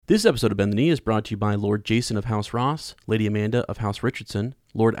This episode of Bend the Knee is brought to you by Lord Jason of House Ross, Lady Amanda of House Richardson,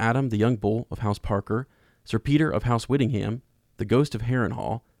 Lord Adam the Young Bull of House Parker, Sir Peter of House Whittingham, the Ghost of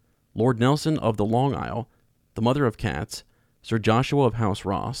Harrenhal, Lord Nelson of the Long Isle, the Mother of Cats, Sir Joshua of House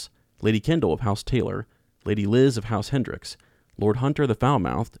Ross, Lady Kendall of House Taylor, Lady Liz of House Hendricks, Lord Hunter the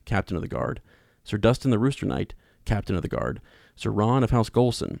Foul-Mouthed, Captain of the Guard, Sir Dustin the Rooster Knight, Captain of the Guard, Sir Ron of House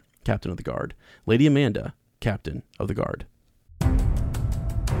Golson, Captain of the Guard, Lady Amanda, Captain of the Guard.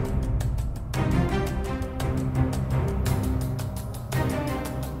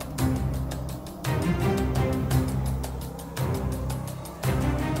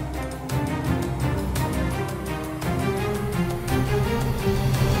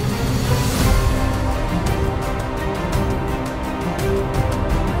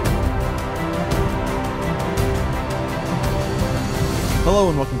 Hello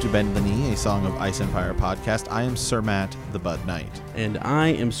and welcome to Bend the Knee, a Song of Ice and Fire podcast. I am Sir Matt, the Bud Knight. And I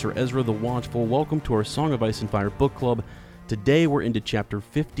am Sir Ezra the Watchful. Welcome to our Song of Ice and Fire book club. Today we're into chapter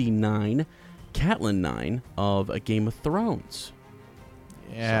 59, Catelyn IX of A Game of Thrones.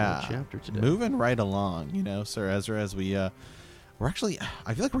 Yeah, Solid chapter today. Moving right along, Sir Ezra, as we're actually,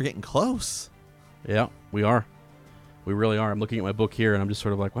 I feel like we're getting close. Yeah, we are. We really are. I'm looking at my book here and I'm just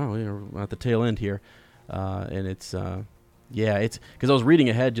sort of like, wow, we're at the tail end here. And it's... Yeah, it's because I was reading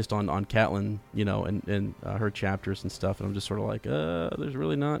ahead just on Catelyn, and her chapters and stuff, and I'm just sort of like, there's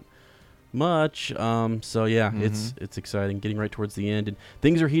really not much. So yeah, it's exciting, getting right towards the end, and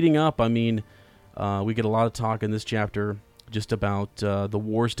things are heating up. I mean, we get a lot of talk in this chapter just about the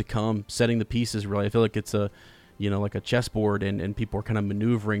wars to come, setting the pieces. Really, I feel like it's like a chessboard, and people are kind of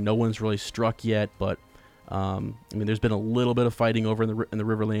maneuvering. No one's really struck yet, but there's been a little bit of fighting over in the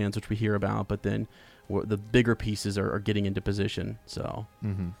Riverlands, which we hear about, but then the bigger pieces are getting into position. So,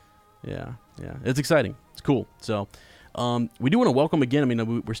 yeah, it's exciting. It's cool. So, we do want to welcome again. I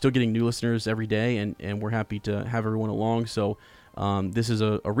mean, we're still getting new listeners every day, and we're happy to have everyone along. So, this is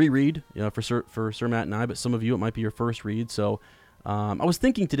a reread for Sir Matt and I, but some of you, it might be your first read. So, I was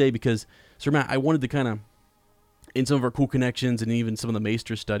thinking today because, Sir Matt, I wanted to kind of, in some of our cool connections and even some of the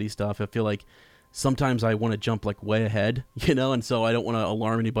Maester study stuff, I feel like sometimes I want to jump like way ahead, and so I don't want to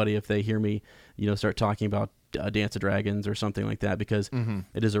alarm anybody if they hear me, start talking about Dance of Dragons or something like that, because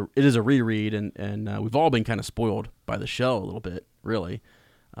it is a reread, and we've all been kind of spoiled by the show a little bit, really,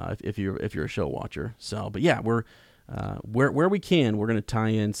 if you're a show watcher. So, but yeah, we're where we can, we're going to tie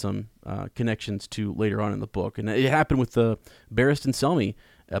in some connections to later on in the book, and it happened with the Barristan Selmy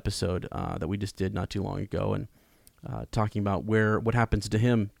episode that we just did not too long ago, and talking about what happens to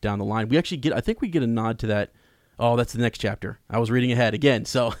him down the line. I think we get a nod to that. Oh, that's the next chapter. I was reading ahead again.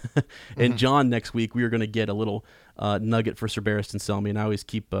 So, and John, next week, we are going to get a little nugget for Sir Barristan Selmy, and I always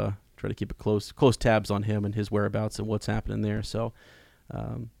try to keep a close tabs on him and his whereabouts and what's happening there. So,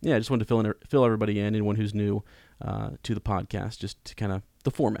 I just wanted to fill everybody in, anyone who's new to the podcast, just to kind of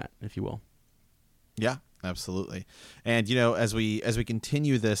the format, if you will. Yeah, absolutely. And as we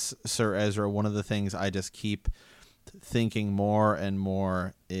continue this, Sir Ezra, one of the things I just keep thinking more and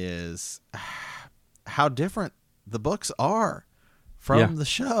more is how different the books are from the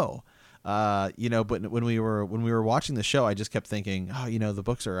show. But when we were watching the show, I just kept thinking, the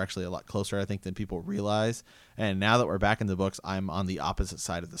books are actually a lot closer, I think, than people realize. And now that we're back in the books, I'm on the opposite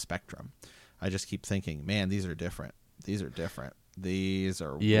side of the spectrum. I just keep thinking, man, these are different. These are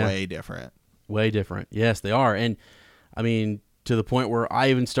way different. Way different. Yes, they are. And I mean, to the point where I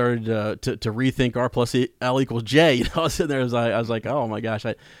even started to rethink R plus L equals J. I was sitting there, I was like, oh my gosh,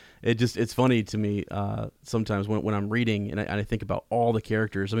 it's funny to me sometimes when I'm reading and I think about all the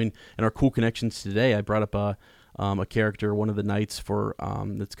characters. I mean, in our cool connections today, I brought up a character, one of the knights for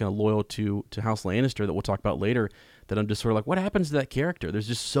that's kind of loyal to House Lannister that we'll talk about later. That I'm just sort of like, what happens to that character? There's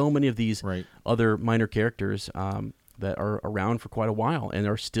just so many of these other minor characters that are around for quite a while and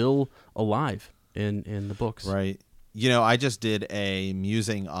are still alive in the books. Right. I just did a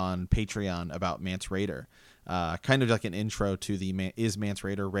musing on Patreon about Mance Rayder, kind of like an intro to the is Mance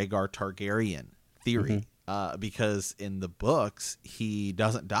Rayder Rhaegar Targaryen theory, because in the books he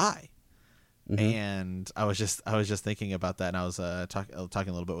doesn't die, and I was just thinking about that, and I was talking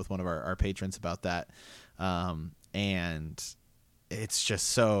a little bit with one of our patrons about that, and it's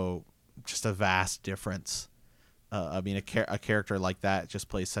just a vast difference. A character like that just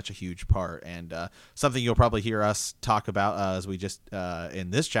plays such a huge part, and something you'll probably hear us talk about as we just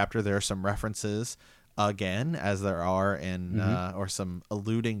in this chapter. There are some references again, as there are in or some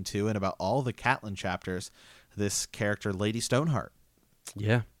alluding to, and about all the Catelyn chapters. This character, Lady Stoneheart.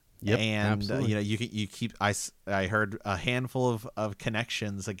 Yeah, Yep, and absolutely. you keep I heard a handful of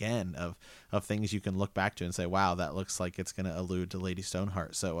connections again of things you can look back to and say, wow, that looks like it's going to allude to Lady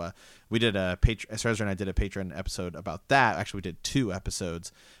Stoneheart. So we did Sarah and I did a Patreon episode about that. Actually, we did 2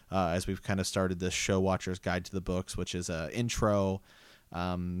 episodes as we've kind of started this Show Watcher's Guide to the Books, which is a intro,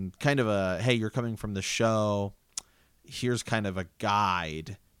 kind of a, hey, you're coming from the show, here's kind of a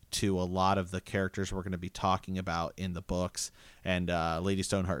guide to a lot of the characters we're going to be talking about in the books. And Lady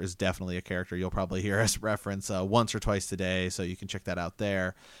Stoneheart is definitely a character you'll probably hear us reference once or twice today, so you can check that out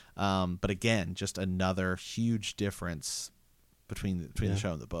there. But again, just another huge difference between the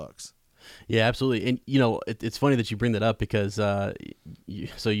show and the books. Yeah, absolutely. And, it's funny that you bring that up because so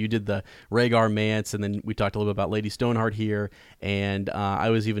you did the Rhaegar Mance, and then we talked a little bit about Lady Stoneheart here. And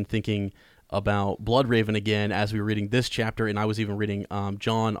I was even thinking about Bloodraven again as we were reading this chapter, and I was even reading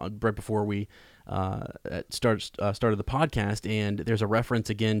John right before we started the podcast, and there's a reference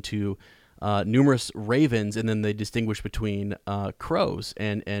again to numerous ravens, and then they distinguish between crows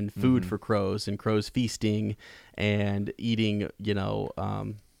and food for crows, and crows feasting and eating,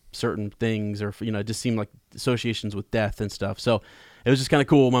 certain things, or it just seemed like associations with death and stuff. So it was just kind of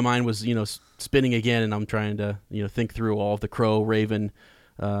cool. My mind was spinning again, and I'm trying to think through all of the crow raven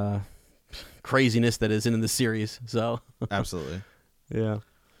craziness that is in the series. So Absolutely. Yeah.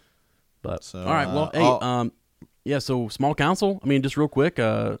 But so, all right, well, hey, so small council, I mean, just real quick,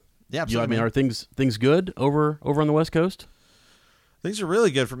 yeah, absolutely, are things good over on the West Coast? Things are really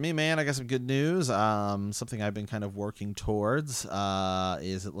good for me, man. I got some good news. Something I've been kind of working towards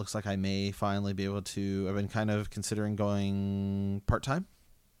is it looks like I may finally be able to. I've been kind of considering going part-time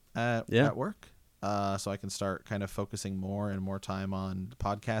at work, so I can start kind of focusing more and more time on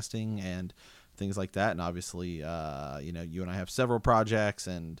podcasting and things like that. And obviously, you and I have several projects,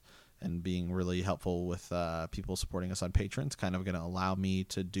 and being really helpful with people supporting us on Patreon, kind of going to allow me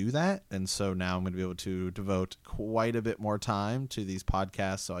to do that. And so now I'm going to be able to devote quite a bit more time to these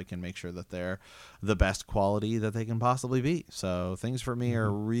podcasts so I can make sure that they're the best quality that they can possibly be. So things for me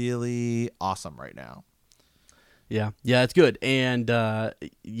are really awesome right now. Yeah, it's good. And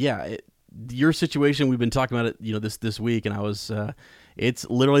your situation, we've been talking about it, this week, and I was, it's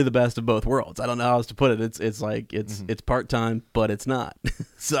literally the best of both worlds. I don't know how else to put it. It's like it's part-time, but it's not.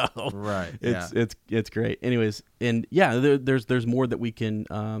 So right, it's great. Anyways, and there's more that we can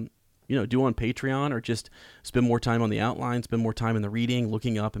do on Patreon, or just spend more time on the outline, spend more time in the reading,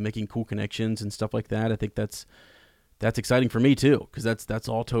 looking up and making cool connections and stuff like that. I think that's exciting for me too, because that's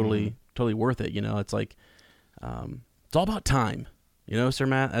all totally worth it. It's like it's all about time. Sir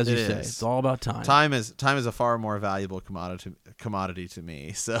Matt, as you say, it's all about time. Time is a far more valuable commodity to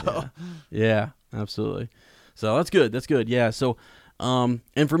me. So yeah, absolutely. So that's good. Yeah. So, and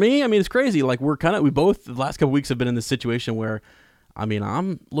for me, I mean, it's crazy. Like we both the last couple weeks have been in this situation where, I mean,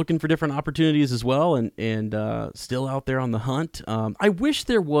 I'm looking for different opportunities as well, and still out there on the hunt. I wish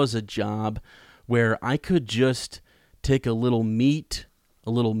there was a job where I could just take a little meat,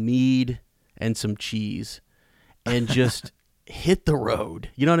 a little mead, and some cheese, and just hit the road.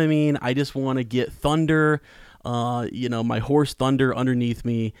 You know what I mean? I just want to get Thunder, my horse Thunder underneath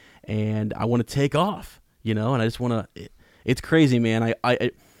me, and I want to take off, and I just want to, it's crazy, man.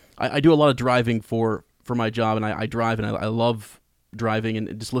 I do a lot of driving for my job, and I drive, and I love driving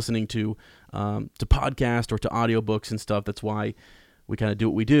and just listening to podcasts or to audiobooks and stuff. That's why we kind of do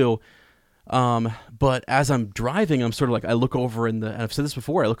what we do. But as I'm driving, I'm sort of like, I look over and I've said this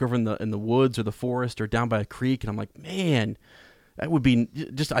before, I look over in the woods or the forest or down by a creek, and I'm like, man, that would be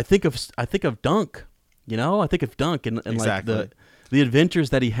just, I think of Dunk, I think of Dunk and exactly. Like the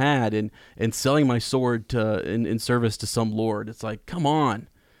adventures that he had and selling my sword in service to some lord. It's like, come on.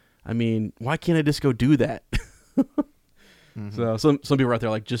 I mean, why can't I just go do that? So some people are out there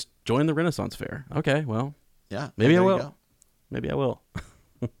like, just join the Renaissance Fair. Okay, well, yeah, maybe I will. Maybe I will.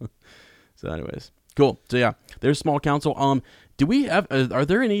 So anyways, cool. So yeah, there's small council. Do we have, are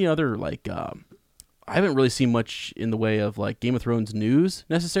there any other like, I haven't really seen much in the way of like Game of Thrones news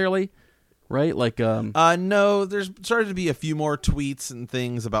necessarily, right? Like, no, there's started to be a few more tweets and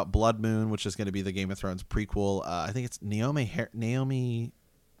things about Blood Moon, which is going to be the Game of Thrones prequel. I think it's Naomi Harris.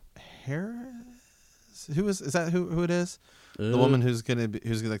 Is that who it is? The woman who's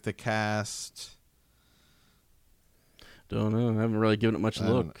like the cast. Don't know. I haven't really given it much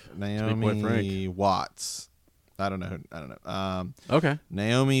look. Naomi Watts. I don't know. Okay.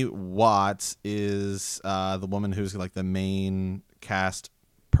 Naomi Watts is the woman who's like the main cast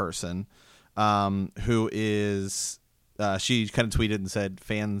person, who is she kind of tweeted and said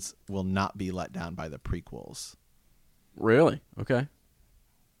fans will not be let down by the prequels. Really? Okay.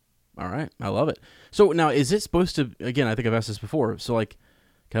 All right. I love it. So now, is it supposed to? Again, I think I've asked this before. So like,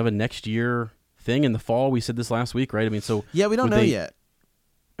 kind of a next year thing in the fall. We said this last week, right? I mean, so yeah, we don't know yet.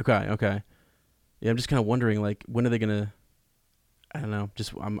 Okay. Yeah, I'm just kind of wondering, like, when are they gonna? I don't know.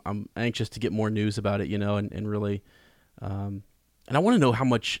 Just I'm anxious to get more news about it, and really, and I want to know how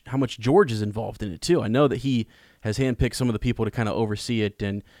much George is involved in it too. I know that he has handpicked some of the people to kind of oversee it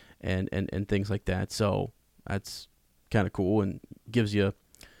and things like that. So that's kind of cool and gives you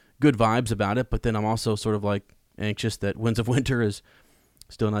good vibes about it. But then I'm also sort of like anxious that Winds of Winter is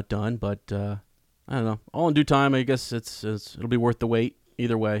still not done. But I don't know. All in due time, I guess it'll be worth the wait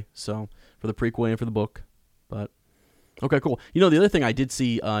either way. So for the prequel and for the book, but. Okay, cool. The other thing I did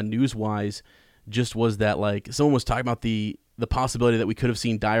see news-wise just was that, like, someone was talking about the possibility that we could have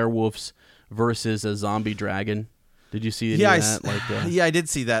seen direwolves versus a zombie dragon. Did you see any of that? Yeah, I did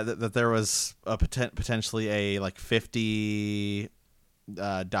see that there was a potentially a like 50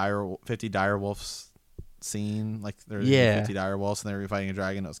 direwolves scene. Like there's 50 direwolves and they were fighting a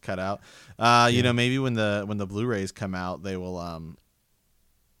dragon that was cut out. Maybe when the Blu-rays come out, they will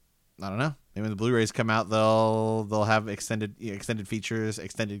I don't know. Maybe when the Blu-rays come out, they'll have extended features,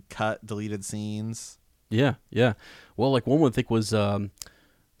 extended cut, deleted scenes. Yeah. Well, like one would think was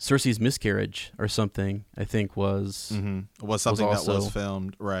Cersei's miscarriage or something. I think was something that was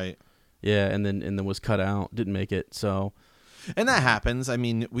filmed, right? Yeah, and then was cut out, didn't make it. So, and that happens. I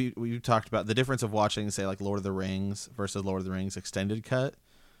mean, we talked about the difference of watching, say, like Lord of the Rings versus Lord of the Rings extended cut.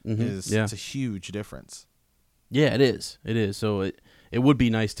 It's a huge difference. Yeah, it is. So it would be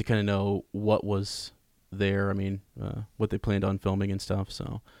nice to kind of know what was there. I mean, what they planned on filming and stuff.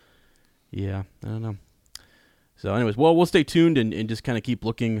 So, yeah, I don't know. So, anyways, well, we'll stay tuned and just kind of keep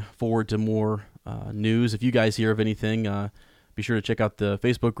looking forward to more news. If you guys hear of anything, be sure to check out the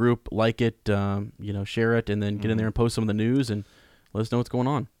Facebook group, like it, share it, and then get in there and post some of the news and let us know what's going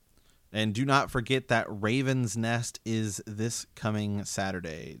on. And do not forget that Raven's Nest is this coming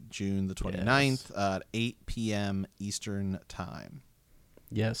Saturday, June the 29th at 8 p.m. Eastern Time.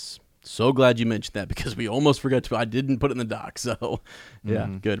 Yes. So glad you mentioned that because we almost forgot to. I didn't put it in the doc. So, yeah,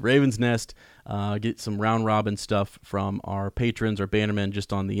 good. Raven's Nest. Get some round robin stuff from our patrons, our bannermen,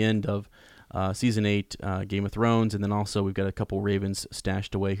 just on the end of Season 8 Game of Thrones. And then also we've got a couple Ravens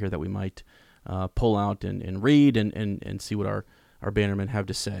stashed away here that we might pull out and read and see what our bannermen have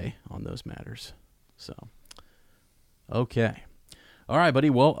to say on those matters. So, okay. All right, buddy.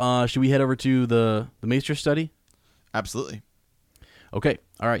 Well, should we head over to the Maester study? Absolutely. Okay.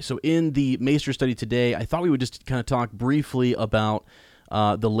 All right. So in the Maester study today, I thought we would just kind of talk briefly about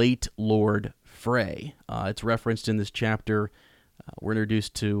the late Lord Frey. It's referenced in this chapter. We're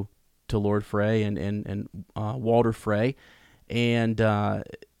introduced to Lord Frey and Walder Frey. And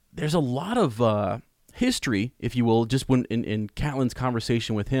there's a lot of history, if you will, just when in Catelyn's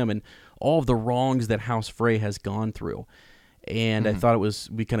conversation with him and all of the wrongs that House Frey has gone through. And I thought it would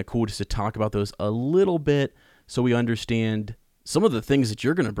be kind of cool just to talk about those a little bit so we understand some of the things that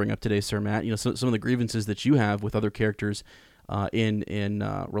you're going to bring up today, Sir Matt. Some of the grievances that you have with other characters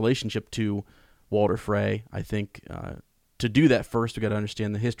in relationship to Walder Frey. I think to do that first, we got to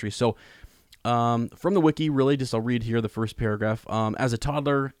understand the history. So from the wiki, really, just I'll read here the first paragraph. As a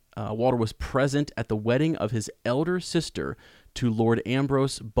toddler, Walder was present at the wedding of his elder sister to Lord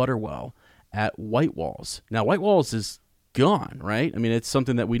Ambrose Butterwell at White Walls. Now, White Walls is gone, right? I mean, it's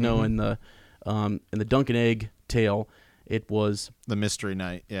something that we know in the Dunk and Egg tale. It was the Mystery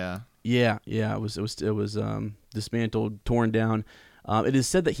Night. Yeah. It was dismantled, torn down. It is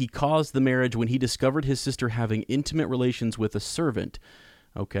said that he caused the marriage when he discovered his sister having intimate relations with a servant.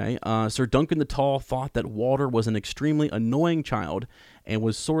 Okay. Sir Duncan the Tall thought that Walder was an extremely annoying child and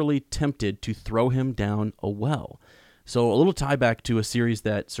was sorely tempted to throw him down a well. So a little tie back to a series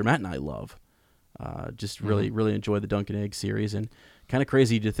that Sir Matt and I love. Just really enjoy the Dunk and Egg series, and kind of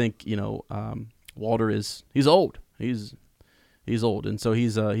crazy to think, Walder he's old. He's old, and so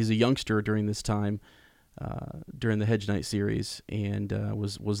he's a youngster during this time, during the Hedge Knight series, and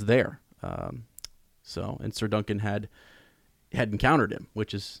was there. And Sir Duncan had encountered him,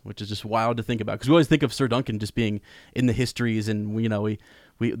 which is just wild to think about, because we always think of Sir Duncan just being in the histories, and we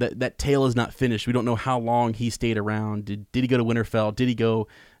that tale is not finished. We don't know how long he stayed around. Did he go to Winterfell? Did he go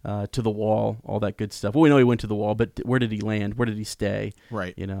to the Wall? All that good stuff. Well, we know he went to the Wall, but where did he land? Where did he stay?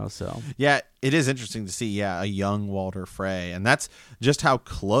 Right. So yeah, it is interesting to see a young Walder Frey, and that's just how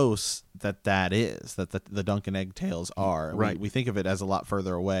close that is. That the Dunk and Egg tales are. Right. We think of it as a lot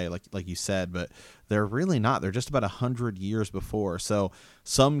further away, like you said, but they're really not. They're just about 100 years before. So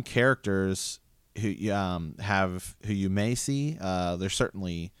some characters who you may see, there's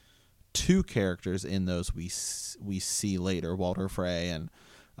certainly two characters in those we see later, Walder Frey and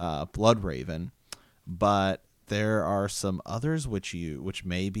Bloodraven, but there are some others which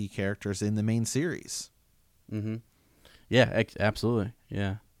may be characters in the main series. Mm-hmm. Yeah, absolutely.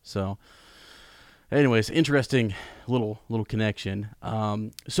 Yeah. So, anyways, interesting little connection.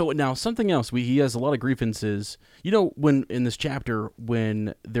 So now something else. He has a lot of grievances. You know, when in this chapter,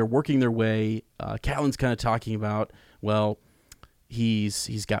 when they're working their way, Catelyn's kind of talking about, well,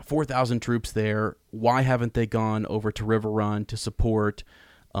 he's got 4,000 troops there. Why haven't they gone over to River Run to support?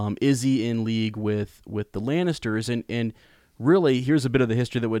 Is he in league with the Lannisters? And really, here's a bit of the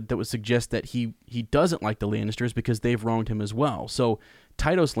history that would suggest that he doesn't like the Lannisters because they've wronged him as well. So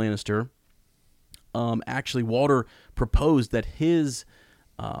Tytos Lannister, actually, Walder proposed that his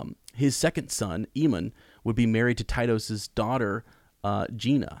second son, Aemon, would be married to Tytos's daughter,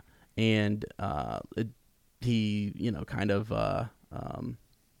 Gina, and he, kind of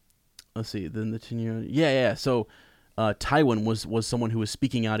let's see, then the 10-year, yeah. So Tywin was someone who was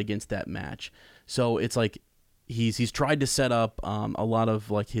speaking out against that match. So it's like he's tried to set up a lot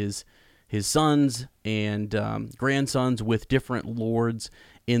of like his sons and grandsons with different lords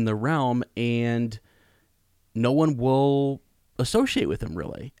in the realm, and no one will associate with him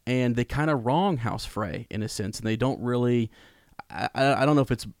really, and they kind of wrong House Frey in a sense, and they don't really. I don't know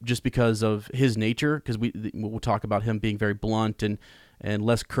if it's just because of his nature, because we'll talk about him being very blunt and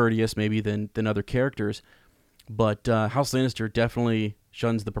less courteous maybe than other characters, but House Lannister definitely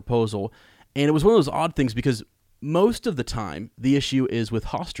shuns the proposal, and it was one of those odd things because most of the time the issue is with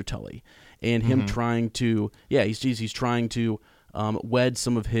Hoster Tully and him trying to he's trying to wed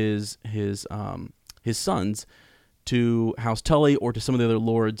some of his sons to House Tully or to some of the other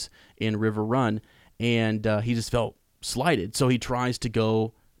lords in River Run, and he just felt slighted. So he tries to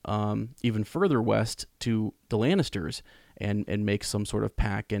go even further west to the Lannisters and make some sort of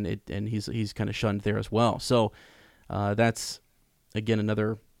pact, and he's kind of shunned there as well. So that's again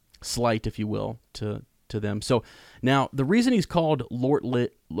another slight, if you will, to them. So now the reason he's called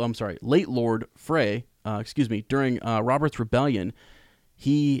Late Lord Frey, during Robert's Rebellion,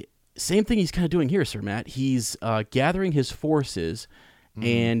 same thing he's kind of doing here, Sir Matt. He's gathering his forces,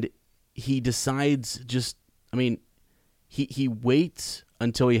 and he decides he waits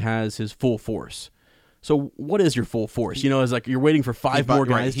until he has his full force. So what is your full force? It's like you're waiting for five more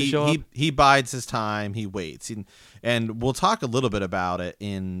guys to show up? He bides his time. He waits. And we'll talk a little bit about it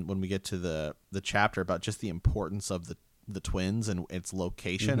when we get to the chapter about just the importance of the twins and its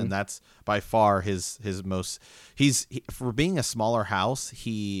location. And that's by far his most... For being a smaller house,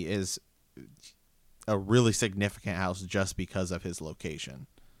 he is a really significant house just because of his location.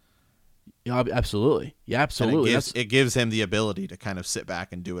 Yeah, absolutely. Yeah, absolutely. It gives him the ability to kind of sit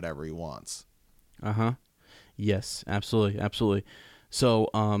back and do whatever he wants. Yes, absolutely. So,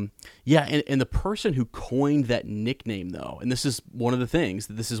 and the person who coined that nickname, though, and this is one of the things,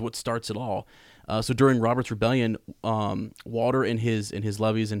 this is what starts it all. So during Robert's Rebellion, Walder and his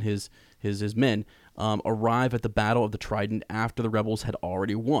levies and his men arrive at the Battle of the Trident after the rebels had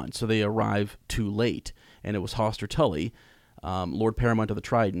already won. So they arrive too late, and it was Hoster Tully, Lord Paramount of the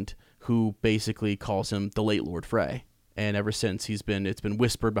Trident, who basically calls him the Late Lord Frey. And ever since, it's been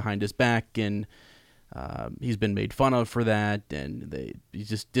whispered behind his back, and he's been made fun of for that, and he's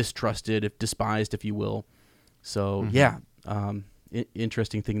just distrusted, despised, if you will. So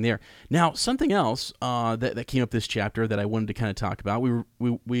interesting thing there. Now, something else that came up this chapter that I wanted to kind of talk about.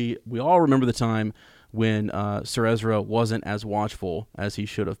 We all remember the time when Sir Ezra wasn't as watchful as he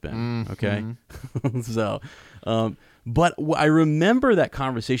should have been. Okay, so. But I remember that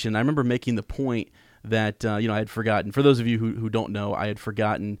conversation. I remember making the point that I had forgotten. For those of you who don't know, I had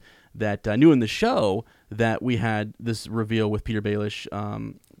forgotten that I knew in the show that we had this reveal with Peter Baelish,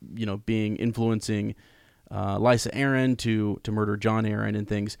 being influencing Lysa Arryn to murder Jon Arryn and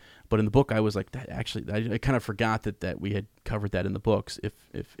things. But in the book, I was like, that actually, I kind of forgot that we had covered that in the books,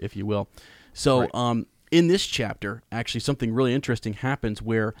 if you will. So right. In this chapter, actually, something really interesting happens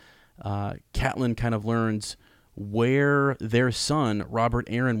where Catelyn kind of learns where their son, Robert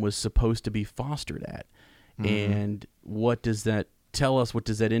Arryn, was supposed to be fostered at. And what does that tell us? What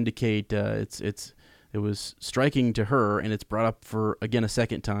does that indicate? It was striking to her, and it's brought up for, again, a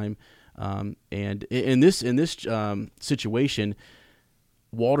second time. And in this situation,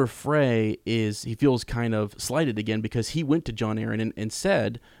 Walder Frey he feels kind of slighted again because he went to Jon Arryn and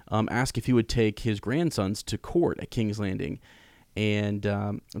said, asked if he would take his grandsons to court at King's Landing. And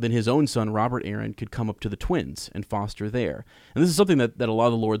then his own son, Robert Arryn, could come up to the twins and foster there. And this is something that a lot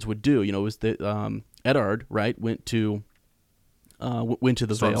of the lords would do. It was that Eddard, right, went to the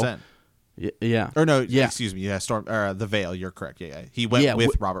Storm's Vale. End. Yeah. Or no, yeah. Excuse me. Yeah, the Vale. You're correct. Yeah. He went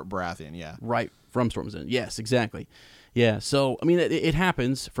with Robert Baratheon. Yeah. Right, from Storm's End. Yes, exactly. Yeah. So I mean, it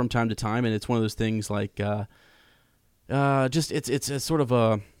happens from time to time, and it's one of those things like just it's a sort of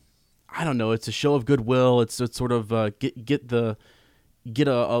a, I don't know, it's a show of goodwill. It's sort of get a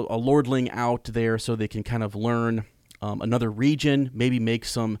lordling out there so they can kind of learn another region, maybe make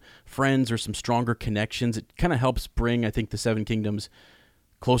some friends or some stronger connections. It kind of helps bring, I think, the Seven Kingdoms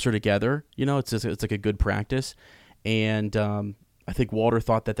closer together. It's like a good practice, and I think Walter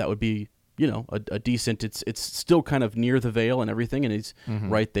thought that would be a decent. It's still kind of near the Vale and everything, and he's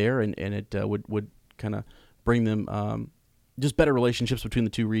right there, and it would kind of bring them just better relationships between the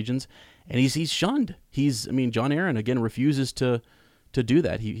two regions. And he's shunned. John Aaron again refuses to do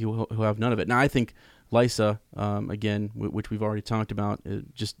that. He'll have none of it. Now I think Lysa, again, which we've already talked about,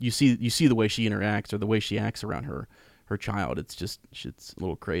 just you see the way she interacts or the way she acts around her child. It's a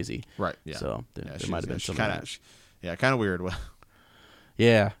little crazy. Right. Yeah. So there might have been some kind of weird.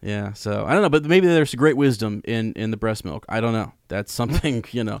 Yeah. So I don't know, but maybe there's great wisdom in the breast milk. I don't know. That's something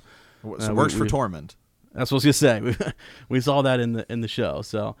works for Tormund. That's what I was gonna say. We saw that in the show.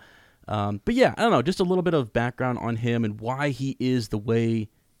 So, but yeah, I don't know. Just a little bit of background on him and why he is the way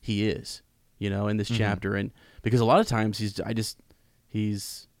he is. In this chapter, and because a lot of times he's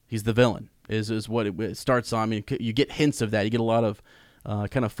the villain is what it starts on. You get hints of that. You get a lot of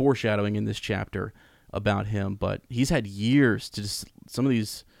kind of foreshadowing in this chapter about him, but he's had years to just some of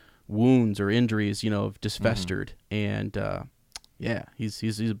these wounds or injuries, have just festered, and he's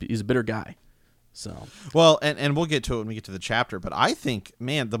a bitter guy. So well, and we'll get to it when we get to the chapter. But I think,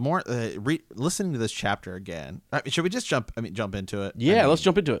 man, the more listening to this chapter again, should we just jump into it? Yeah, let's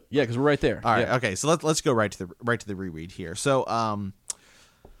jump into it. Yeah, because we're right there. All right, yeah. Okay. So let's go right to the reread here. So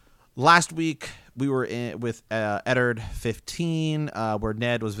last week we were with Eddard 15, where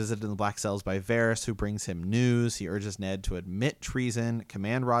Ned was visited in the Black Cells by Varys, who brings him news. He urges Ned to admit treason,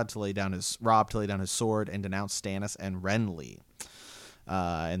 command Rob to lay down his sword, and denounce Stannis and Renly.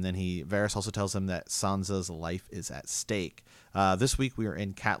 And then Varys also tells him that Sansa's life is at stake. This week we are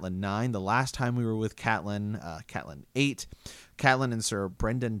in Catelyn IX. The last time we were with Catelyn, Catelyn VIII. Catelyn and Sir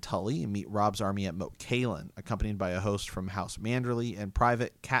Brendan Tully meet Rob's army at Moat Cailin, accompanied by a host from House Manderley. In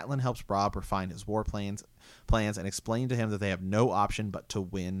private, Catelyn helps Rob refine his war plans and explain to him that they have no option but to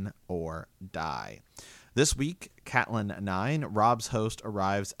win or die. This week, Catelyn IX, Rob's host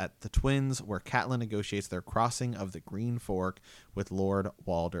arrives at the Twins, where Catelyn negotiates their crossing of the Green Fork with Lord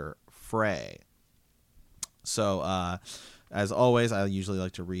Walder Frey. So, as always, I usually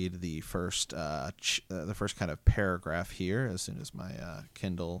like to read the first kind of paragraph here as soon as my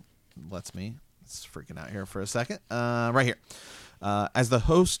Kindle lets me. It's freaking out here for a second. Right here. As the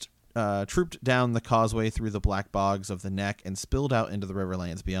host trooped down the causeway through the black bogs of the Neck and spilled out into the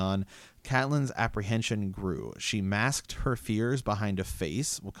riverlands beyond, Catelyn's apprehension grew. She masked her fears behind a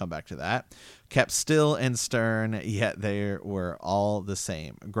face, we'll come back to that, kept still and stern, yet they were all the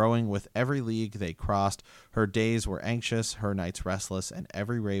same. Growing with every league they crossed, her days were anxious, her nights restless, and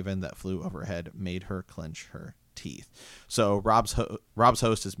every raven that flew overhead made her clench her teeth. So Rob's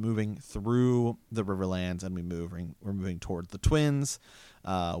host is moving through the riverlands, and we're moving toward the Twins,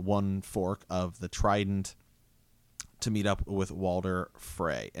 one fork of the Trident, to meet up with Walder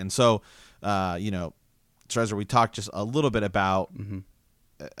Frey. And so, Trezor, we talked just a little bit about,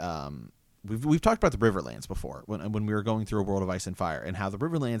 we've talked about the Riverlands before when we were going through A World of Ice and Fire, and how the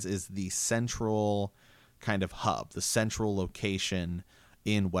Riverlands is the central kind of hub, the central location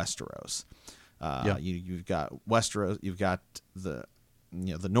in Westeros. You've got Westeros, you've got the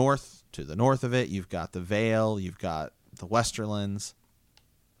north, to the north of it, you've got the Vale, you've got the Westerlands.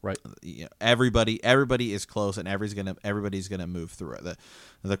 Right. Everybody is close, and everybody's gonna move through it.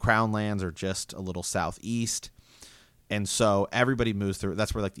 The Crown Lands are just a little southeast, and so everybody moves through.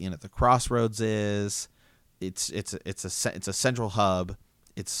 That's where the inn at the crossroads is. It's a central hub.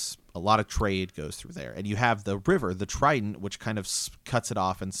 It's a lot of trade goes through there, and you have the river, the Trident, which kind of cuts it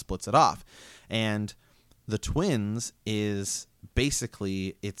off and splits it off. And the Twins is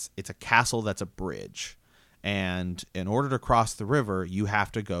basically it's a castle that's a bridge. And in order to cross the river, you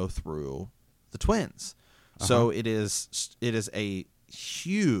have to go through the Twins. So it is a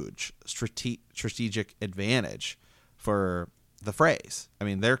huge strategic advantage for the Freys. I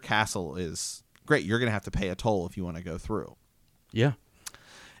mean, their castle is great. You're going to have to pay a toll if you want to go through. Yeah.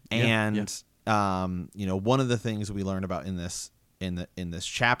 And one of the things we learn about in this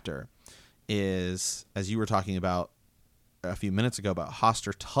chapter is, as you were talking about a few minutes ago, about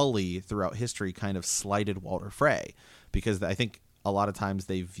Hoster Tully throughout history kind of slighted Walder Frey, because I think a lot of times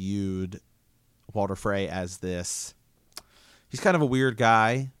they viewed Walder Frey as this, he's kind of a weird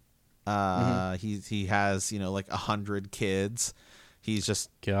guy. He has 100 kids. He's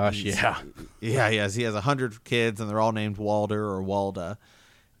just he has 100 kids, and they're all named Walder or Walda.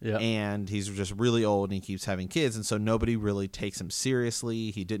 Yeah. And he's just really old and he keeps having kids, and so nobody really takes him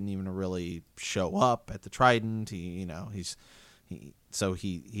seriously. He didn't even really show up at the Trident. He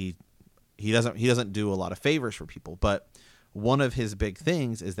doesn't do a lot of favors for people. But one of his big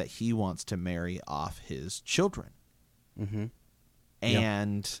things is that he wants to marry off his children. Mm-hmm.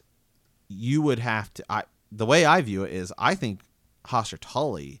 And you would have to. The way I view it is, I think Hoster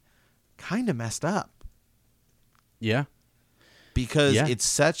Tully kind of messed up. Yeah. Because it's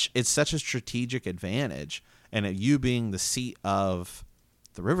such a strategic advantage, and you being the seat of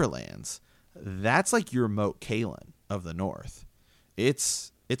the Riverlands, that's like your Moat Cailin of the North.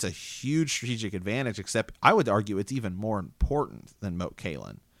 It's a huge strategic advantage, except I would argue it's even more important than Moat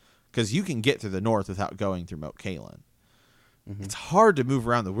Cailin, because you can get through the North without going through Moat Cailin. Mm-hmm. It's hard to move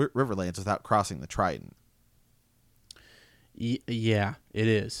around the Riverlands without crossing the Trident. Yeah, it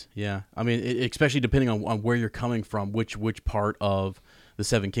is. Yeah, I mean, especially depending on where you're coming from, which part of the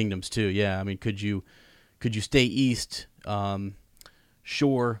Seven Kingdoms too. Yeah, I mean, could you stay east?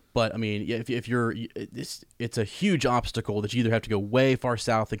 Sure, but I mean, if you're, it's a huge obstacle that you either have to go way far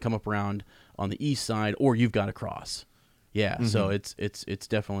south and come up around on the east side, or you've got to cross. Yeah, mm-hmm. So it's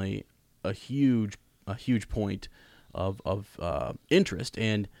definitely a huge point of interest,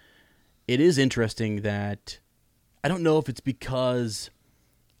 and it is interesting that. I don't know if it's because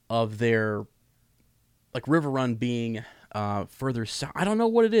of their, like, Riverrun being further south. I don't know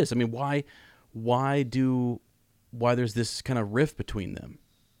what it is. I mean, why there's this kind of rift between them,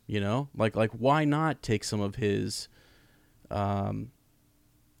 you know? Like why not take some of his,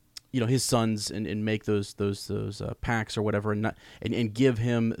 his sons and make those packs or whatever, and give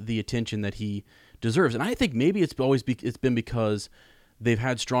him the attention that he deserves. And I think maybe it's been because they've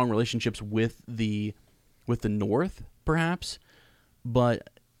had strong relationships with the North, perhaps, but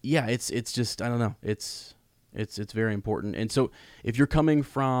yeah, it's just, I don't know, it's very important. And so if you're coming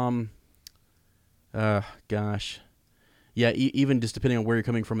from, even just depending on where you're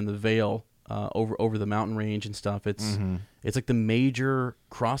coming from in the Vale, over the mountain range and stuff, it's like the major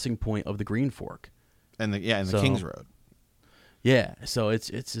crossing point of the Green Fork, and the King's Road. Yeah, so it's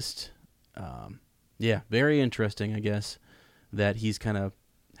just, very interesting, I guess, that he's kind of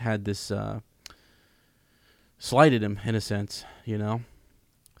had this. Slighted him in a sense, you know.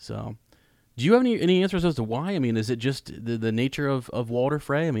 So, do you have any answers as to why? I mean, is it just the nature of Walder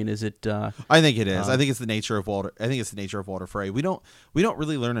Frey? I mean, is it? I think it is. I think it's the nature of Walder. I think it's the nature of Walder Frey. We don't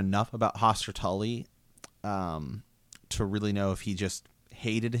really learn enough about Hoster Tully, to really know if he just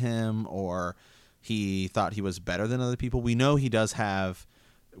hated him or he thought he was better than other people. We know he does have,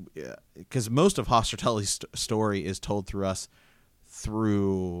 because most of Hoster Tully's story is told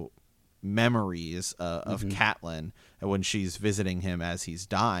through memories of Catelyn when she's visiting him as he's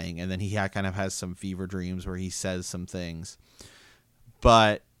dying, and then he kind of has some fever dreams where he says some things.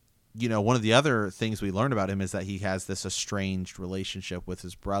 But one of the other things we learn about him is that he has this estranged relationship with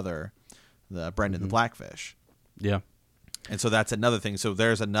his brother, the Brendan the Blackfish. Yeah. And so that's another thing. So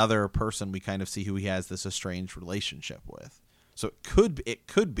there's another person we kind of see who he has this estranged relationship with. So it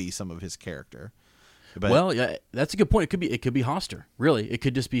could be some of his character. But, well, yeah, that's a good point. It could be Hoster. Really, it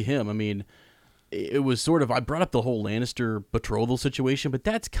could just be him. I mean, it was sort of, I brought up the whole Lannister betrothal situation, but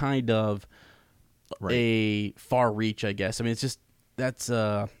that's kind of a far reach, I guess. I mean, it's just that's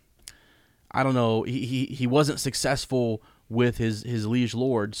I don't know. He wasn't successful with his liege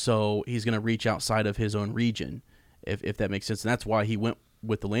lord, so he's going to reach outside of his own region, if that makes sense. And that's why he went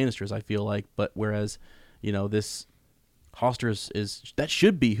with the Lannisters, I feel like. But whereas, this Hoster is that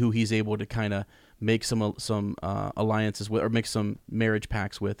should be who he's able to kind of make some alliances with, or make some marriage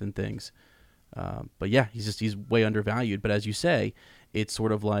pacts with and things. But yeah, he's way undervalued. But as you say, it's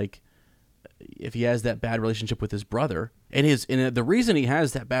sort of like if he has that bad relationship with his brother, and the reason he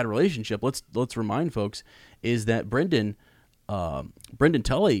has that bad relationship, let's remind folks, is that Brendan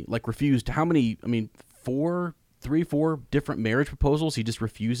Tully refused how many? I mean, 4 different marriage proposals. He just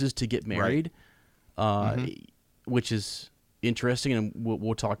refuses to get married, which is interesting, and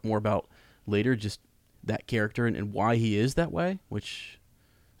we'll talk more about later, just that character and why he is that way, which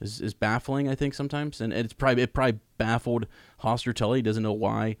is baffling, I think, sometimes. And it probably baffled Hoster Tully. He doesn't know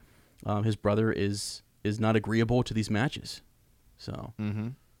why his brother is not agreeable to these matches. So,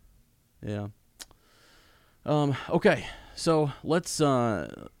 yeah. Okay, so let's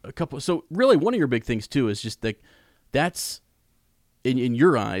So really, one of your big things too is just that's in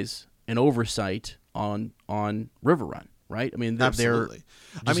your eyes an oversight on Riverrun. Right? I mean, they're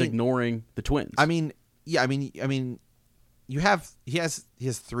just ignoring the twins. I mean, yeah. I mean, he has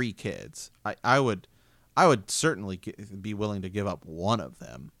 3 kids. I would certainly be willing to give up one of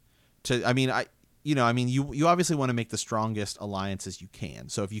them. I mean, you obviously want to make the strongest alliances you can.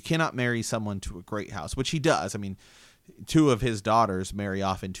 So if you cannot marry someone to a great house, which he does, I mean, two of his daughters marry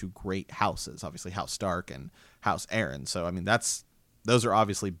off into great houses, obviously House Stark and House Aaron. So, I mean, those are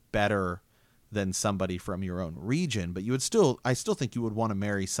obviously better than somebody from your own region, but I still think you would want to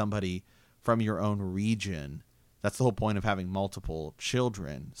marry somebody from your own region. That's the whole point of having multiple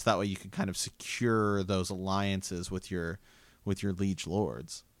children. So that way you can kind of secure those alliances with your liege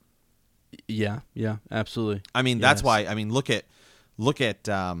lords. Yeah, absolutely. I mean, that's why. I mean, look at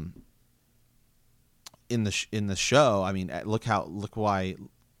in the show. I mean, look why.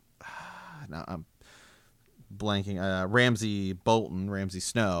 Now I'm blanking. Ramsay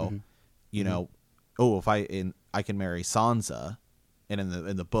Snow. If I can marry Sansa, and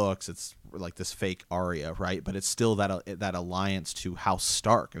in the books it's like this fake Arya, right? But it's still that alliance to House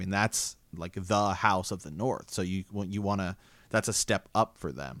Stark. I mean, that's like the House of the North. So you want to. That's a step up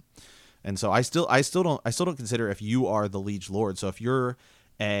for them. And so I still don't consider, if you are the liege lord. So if you're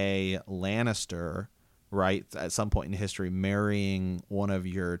a Lannister, right, at some point in history, marrying one of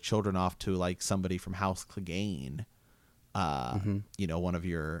your children off to like somebody from House Clegane, one of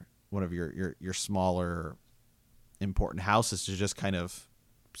your smaller important houses, to just kind of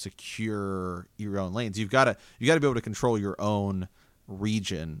secure your own lanes. You got to be able to control your own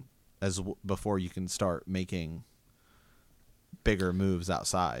region before you can start making bigger moves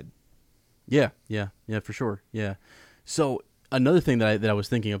outside. Yeah, for sure. Yeah. So another thing that I was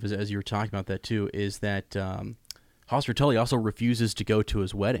thinking of as you were talking about that too is that Hoster Tully also refuses to go to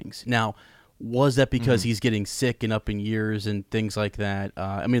his weddings. Now, was that because he's getting sick and up in years and things like that?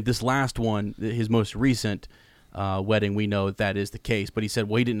 I mean, this last one, his most recent wedding, we know that is the case. But he said,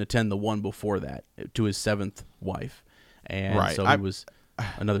 well, he didn't attend the one before that to his seventh wife, and so he was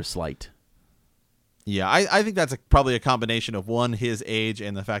another slight. Yeah, I think that's probably a combination of, one, his age,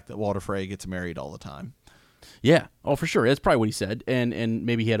 and the fact that Walder Frey gets married all the time. Yeah, for sure. That's probably what he said, and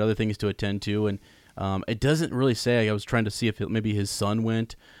maybe he had other things to attend to, and it doesn't really say. I was trying to see if maybe his son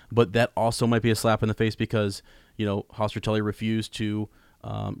went, but that also might be a slap in the face because Hoster Tully refused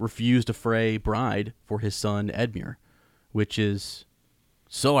a Frey bride for his son Edmure, which is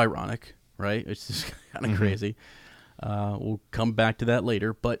so ironic, right? It's just kind of crazy. We'll come back to that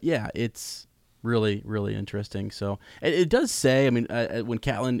later, but yeah, it's really, really interesting. So it does say, I mean, when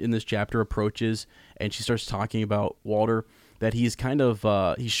Catelyn in this chapter approaches and she starts talking about Walder, that he's kind of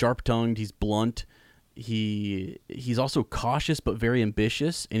he's sharp-tongued, he's blunt, he's also cautious but very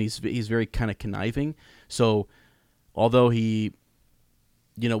ambitious, and he's very kind of conniving. So although he,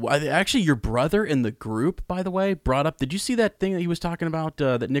 actually your brother in the group, by the way, brought up. Did you see that thing that he was talking about?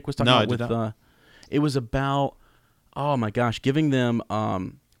 That Nick was talking about with. It was about, oh my gosh, giving them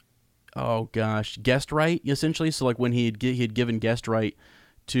guest right, essentially. So like when he had given guest right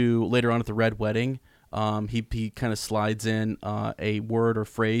to later on at the Red Wedding, he kind of slides in a word or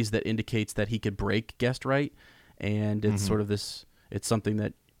phrase that indicates that he could break guest right, and it's sort of this. It's something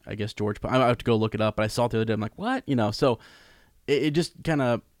that I guess George. I have to go look it up, but I saw it the other day. I'm like, what? So it just kind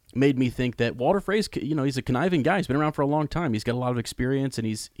of made me think that Walder Frey's, he's a conniving guy. He's been around for a long time. He's got a lot of experience, and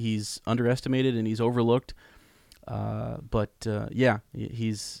he's underestimated and he's overlooked. He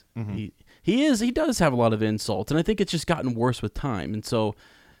does have a lot of insults, and I think it's just gotten worse with time. And so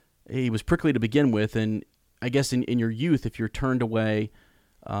he was prickly to begin with, and I guess in your youth, if you're turned away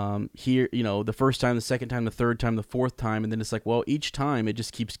here, the first time, the second time, the third time, the fourth time, and then it's like, well, each time it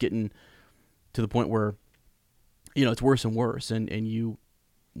just keeps getting to the point where, it's worse and worse, and you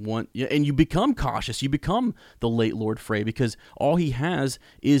become cautious. You become the late Lord Frey because all he has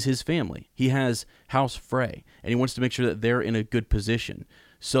is his family. He has House Frey, and he wants to make sure that they're in a good position.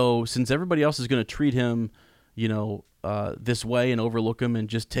 So since everybody else is going to treat him, this way and overlook him and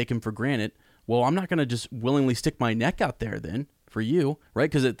just take him for granted, well, I'm not going to just willingly stick my neck out there then for you,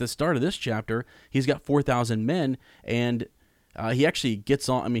 right? Because at the start of this chapter, he's got 4,000 men, and he actually gets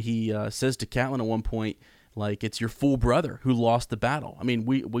on. I mean, he says to Catelyn at one point, like, it's your fool brother who lost the battle. I mean,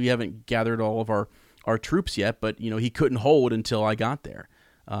 we haven't gathered all of our troops yet, but, he couldn't hold until I got there.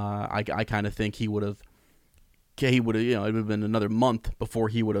 I kind of think he would have, it would have been another month before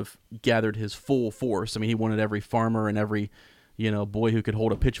he would have gathered his full force. I mean, he wanted every farmer and every, boy who could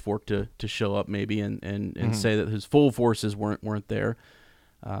hold a pitchfork to show up maybe and say that his full forces weren't there.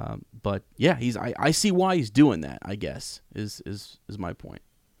 But yeah, I see why he's doing that, I guess, is my point.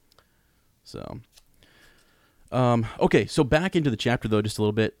 So, okay, so back into the chapter though, just a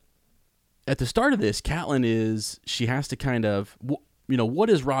little bit. At the start of this, Catelyn she has to kind of, what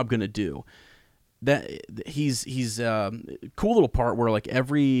is Robb going to do? That he's cool little part where like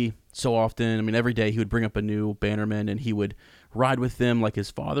every so often, I mean every day he would bring up a new bannerman and he would ride with them like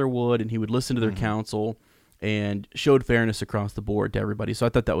his father would, and he would listen to their counsel and showed fairness across the board to everybody. So I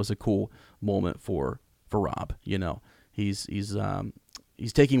thought that was a cool moment for Robb. You know, he's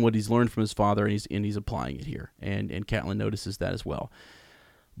taking what he's learned from his father and he's applying it here, and Catelyn notices that as well.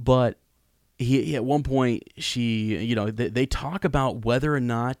 But he at one point they talk about whether or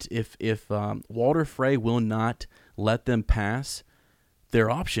not if Walder Frey will not let them pass, their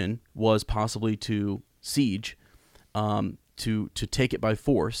option was possibly to siege, to take it by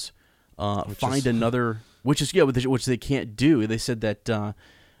force, find another, which they can't do. They said that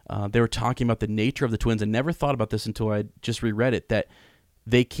they were talking about the nature of the twins. I never thought about this until I just reread it, that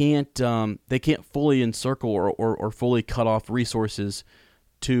they can't fully encircle or fully cut off resources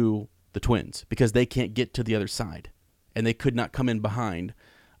to the twins because they can't get to the other side, and they could not come in behind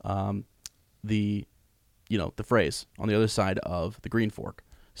the Freys on the other side of the Green Fork.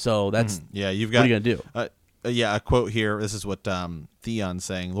 So that's you've got, what are you gonna do? A quote here. This is what Theon's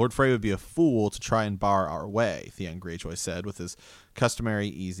saying. Lord Frey would be a fool to try and bar our way, Theon Greyjoy said with his customary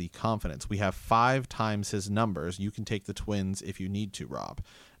easy confidence. We have 5 times his numbers. You can take the twins if you need to, Robb.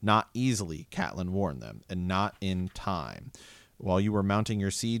 Not easily, Catelyn warned them, and not in time. While you were mounting your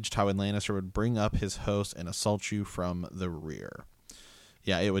siege, Tywin Lannister would bring up his host and assault you from the rear.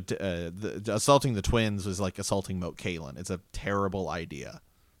 Yeah, it would. Assaulting the twins was like assaulting Moat Cailin. It's a terrible idea.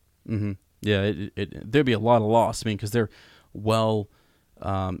 Mm-hmm. Yeah, there'd be a lot of loss. I mean, because they're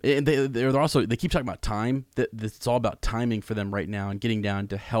they're also, they keep talking about time. That it's all about timing for them right now and getting down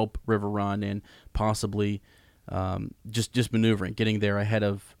to help River Run and possibly just maneuvering, getting there ahead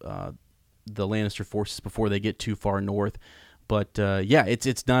of the Lannister forces before they get too far north. But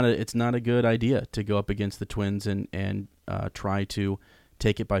it's not a good idea to go up against the twins and try to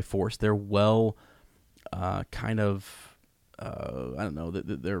take it by force. They're I don't know,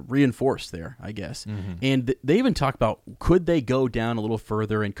 they're reinforced there, I guess. Mm-hmm. And they even talk about, could they go down a little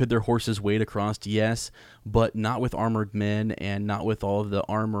further and could their horses wade across? Yes, but not with armored men and not with all of the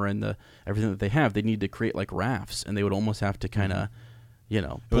armor and everything that they have. They need to create like rafts, and they would almost have to kind of,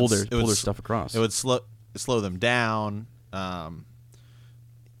 pull their stuff across. It would slow them down.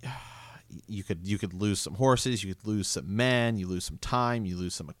 You could lose some horses, you could lose some men, you lose some time, you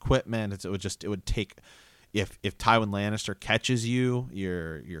lose some equipment. It would take. If Tywin Lannister catches you,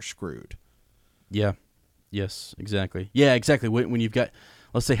 you're screwed. Yeah. Yes, exactly. Yeah, exactly. When you've got,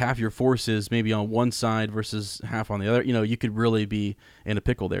 let's say, half your forces maybe on one side versus half on the other, you could really be in a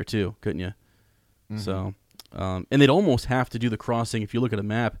pickle there too, couldn't you? Mm-hmm. So, and they'd almost have to do the crossing, if you look at a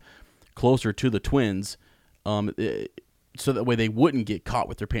map, closer to the twins, so that way they wouldn't get caught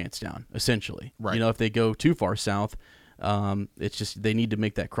with their pants down, essentially. Right. If they go too far south, it's just they need to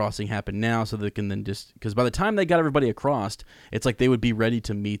make that crossing happen now so they can then because by the time they got everybody across, it's like they would be ready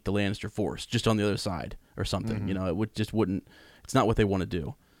to meet the Lannister force just on the other side or something. Mm-hmm. It wouldn't. It's not what they want to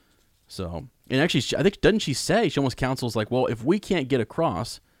do. So, and actually, I think, doesn't she say, she almost counsels like, well, if we can't get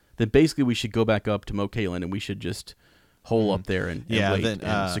across, then basically we should go back up to Moat Cailin and we should just hole up there and wait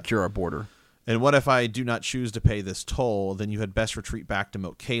and secure our border. And what if I do not choose to pay this toll? Then you had best retreat back to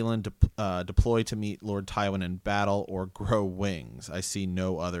Moat Cailin, deploy to meet Lord Tywin in battle, or grow wings. I see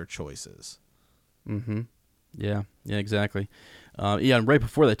no other choices. Mm-hmm. Yeah, exactly. And right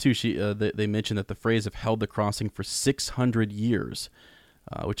before that too, they mentioned that the Freys have held the crossing for 600 years,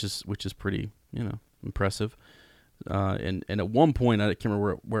 which is pretty impressive. And at one point, I can't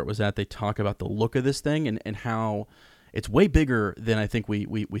remember where it was at, they talk about the look of this thing and how it's way bigger than I think we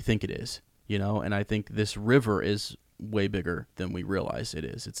think it is. And I think this river is way bigger than we realize it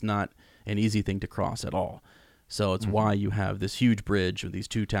is. It's not an easy thing to cross at all. So it's why you have this huge bridge with these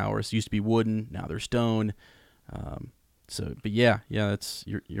 2 towers. It used to be wooden, now they're stone. But that's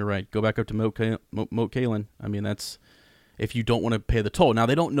you're right. Go back up to Moat Cailin. I mean, that's if you don't want to pay the toll. Now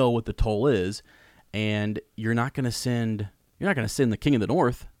they don't know what the toll is, and you're not going to send the King of the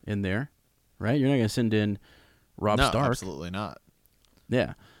North in there, right? You're not going to send in Robb Stark. No, absolutely not.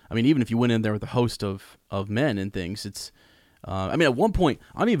 Yeah. I mean, even if you went in there with a host of men and things, it's. At one point,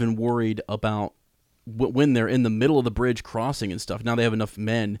 I'm even worried about when they're in the middle of the bridge crossing and stuff. Now they have enough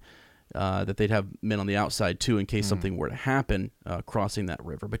men that they'd have men on the outside too in case something were to happen crossing that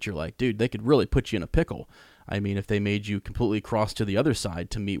river. But you're like, dude, they could really put you in a pickle. I mean, if they made you completely cross to the other side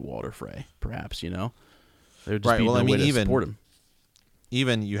to meet Walder Frey, perhaps there'd just be no way to support him.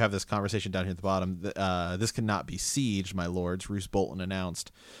 Even you have this conversation down here at the bottom. This cannot be sieged, my lords, Roose Bolton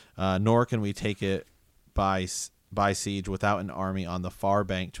announced. Nor can we take it by siege without an army on the far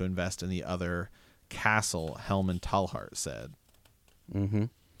bank to invest in the other castle, Helman Talhart said. Mm-hmm.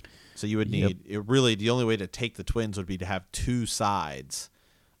 So you would need it. Really, the only way to take the twins would be to have 2 sides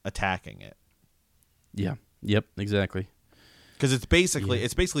attacking it. Yeah. Yep. Exactly. Because it's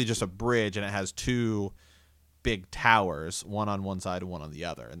basically just a bridge, and it has two big towers, one on one side and one on the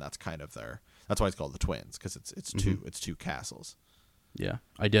other, and that's kind of that's why it's called the Twins, because it's two castles. Yeah,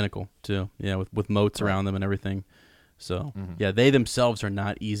 identical too. Yeah, with moats around them and everything. So yeah, they themselves are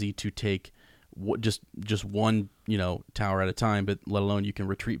not easy to take. Just one tower at a time, but let alone you can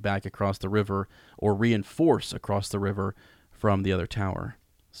retreat back across the river or reinforce across the river from the other tower.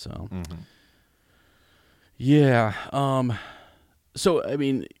 So yeah, so I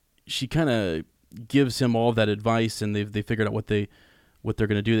mean, she kind of gives him all of that advice, and they figured out what they're going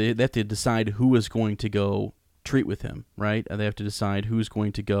to do. They have to decide who is going to go treat with him, right? And they have to decide who's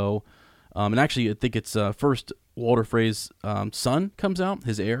going to go. And actually, I think it's first Walder Frey's son comes out,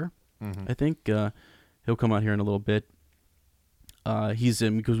 his heir. I think he'll come out here in a little bit. He's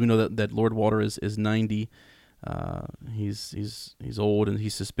in because we know that Lord Walder is 90. He's old and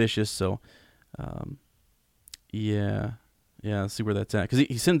he's suspicious. So, yeah. Let's see where that's at, because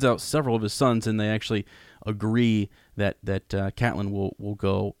he sends out several of his sons, and they actually agree that Catelyn will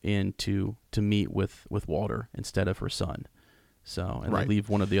go in to meet with Walder instead of her son. So, and they leave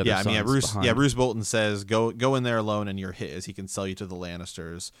one of the other sons behind. Bruce Bolton says, go in there alone and you're his. He can sell you to the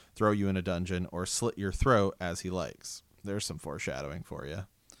Lannisters, throw you in a dungeon, or slit your throat as he likes. There's some foreshadowing for you.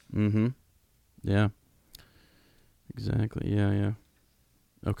 Mm-hmm. Yeah. Exactly. Yeah.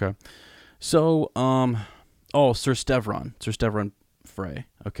 Okay. So, Sir Stevron Frey.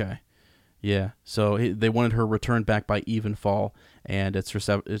 Okay. Yeah. So they wanted her returned back by evenfall, and it's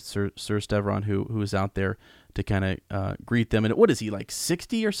Sir Stevron who is out there to kind of greet them. And what is he, like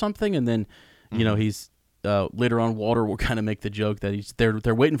 60 or something? And then, he's later on, Walder will kind of make the joke that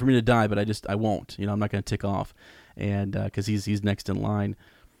they're waiting for me to die, but I won't. I'm not going to tick off, and because he's next in line.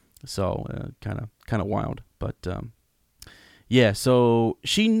 So kind of wild, but yeah. So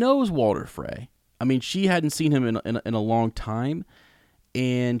she knows Walder Frey. I mean, she hadn't seen him in a long time,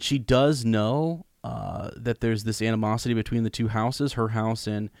 and she does know that there's this animosity between the two houses, her house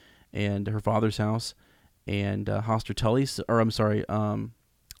and her father's house. And Hoster Tully's,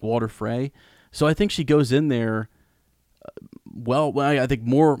 Walder Frey. So I think she goes in there. I think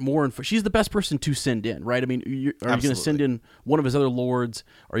more. She's the best person to send in, right? I mean, are you going to send in one of his other lords?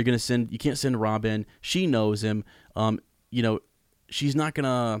 Are you going to send? You can't send Robin. She knows him. She's not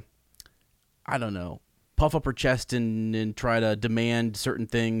gonna, I don't know, puff up her chest and try to demand certain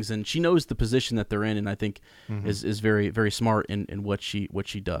things. And she knows the position that they're in, and I think is very, very smart in what she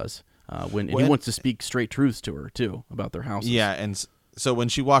does. When he wants to speak straight truths to her too about their houses. Yeah, and so when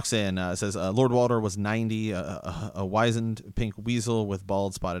she walks in, it says Lord Walder was 90, a wizened pink weasel with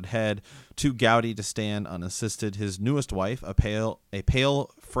bald spotted head, too gouty to stand unassisted. His newest wife, a pale,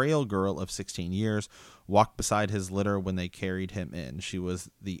 frail girl of 16 years, walked beside his litter when they carried him in. She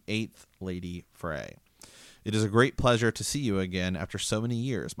was the 8th Lady Frey. "It is a great pleasure to see you again after so many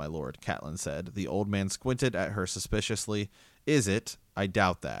years, my lord," Catelyn said. The old man squinted at her suspiciously. "Is it? I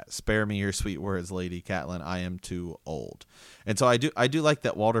doubt that. Spare me your sweet words, Lady Catelyn. I am too old." And so I do like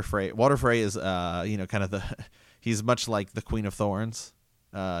that Walder Frey. Walder Frey is kind of he's much like the Queen of Thorns,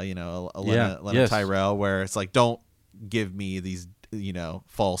 Lena Tyrell, where it's like, don't give me these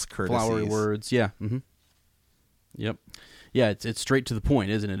false courtesies, flowery words. Yeah. Mm-hmm. Yep. Yeah, it's straight to the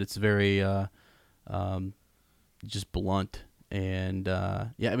point, isn't it? It's very just blunt, and I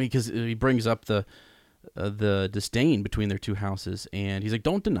mean, because he brings up the disdain between their two houses, and he's like,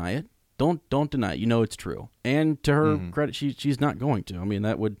 don't deny it. Don't deny it. It's true. And to her credit, she's not going to. I mean,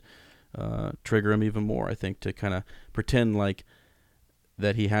 that would trigger him even more, I think, to kind of pretend like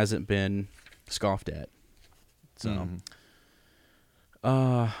that he hasn't been scoffed at. So,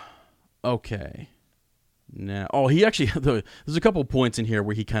 okay. Now, he actually there's a couple points in here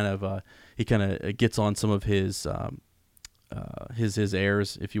where he kind of gets on some of his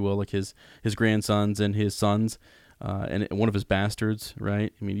heirs, if you will, like his grandsons and his sons, and one of his bastards,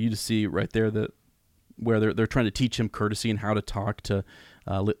 right? I mean, you just see right there that where they're trying to teach him courtesy and how to talk to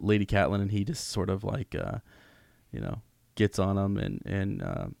Lady Catelyn, and he just sort of like gets on them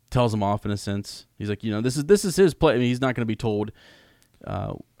and tells them off in a sense. He's like, this is his play. I mean, he's not going to be told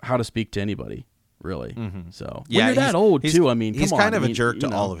how to speak to anybody, really. So when you're that old too, I mean, he's kind of a jerk to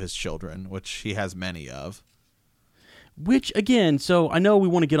all of his children, which he has many of. Which again, so I know we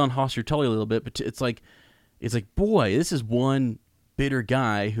want to get on Hoster Tully a little bit, but it's like, boy, this is one bitter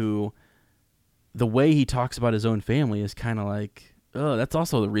guy who, the way he talks about his own family is kind of like, oh, that's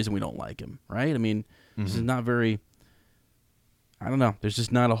also the reason we don't like him, right? I mean, this is not very. I don't know. There's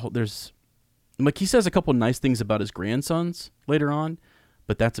just not a whole. There's, like, he says a couple nice things about his grandsons later on,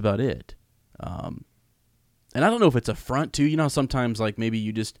 but that's about it. And I don't know if it's a front too. Sometimes like maybe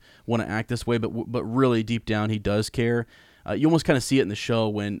you just want to act this way, but really deep down he does care. you almost kind of see it in the show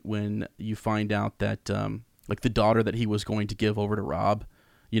when you find out that like the daughter that he was going to give over to Rob,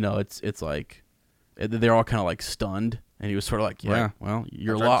 it's like they're all kind of like stunned, and he was sort of like, yeah, right. Well,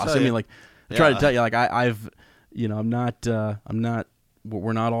 you're lost. I mean, like, I try to tell you, like, I've, I'm not,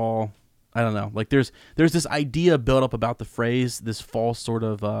 we're not all, I don't know. Like, there's this idea built up about the phrase, this false sort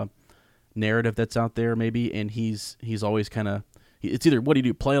of narrative that's out there, maybe, and he's always kind of, it's either what do you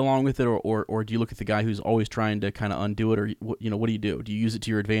do, play along with it, or do you look at the guy who's always trying to kind of undo it, or what do you do? Do you use it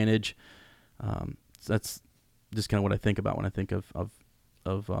to your advantage? So that's just kind of what I think about when I think of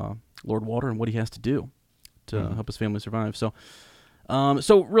Lord Walter and what he has to do to help his family survive. So,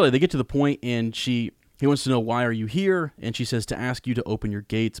 so really, they get to the point, and he wants to know, why are you here? And she says, to ask you to open your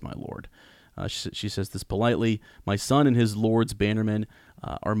gates, my lord. She says this politely. My son and his lord's bannermen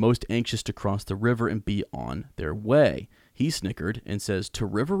are most anxious to cross the river and be on their way. He snickered and says, to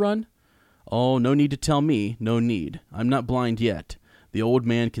River Run? Oh, no need to tell me, no need. I'm not blind yet. The old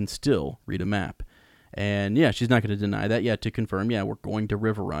man can still read a map. And yeah, she's not going to deny that. Yeah, to confirm, yeah, we're going to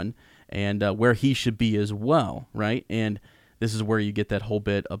River Run, and where he should be as well, right? And this is where you get that whole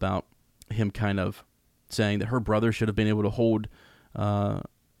bit about him kind of saying that her brother should have been able to hold, a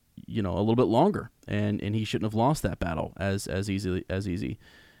little bit longer, and he shouldn't have lost that battle as easy.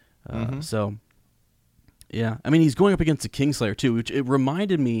 So, yeah, I mean, he's going up against the Kingslayer too, which it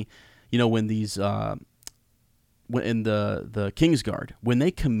reminded me, when these in the Kingsguard, when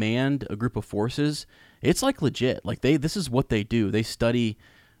they command a group of forces, it's like legit. Like this is what they do. They study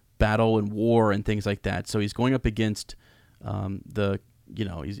battle and war and things like that. So he's going up against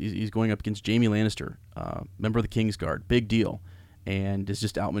he's going up against Jaime Lannister, member of the Kingsguard, big deal, and is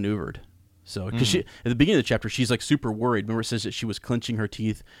just outmaneuvered. So, because she, at the beginning of the chapter, she's like super worried. Remember, it says that she was clenching her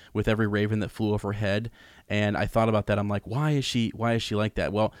teeth with every raven that flew off her head, and I thought about that. I'm like, why is she like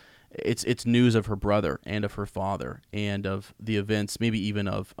that? Well, it's news of her brother and of her father and of the events, maybe even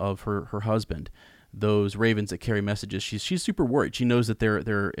of her husband. Those ravens that carry messages. She's super worried. She knows that they're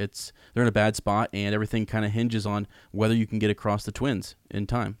in a bad spot, and everything kind of hinges on whether you can get across the twins in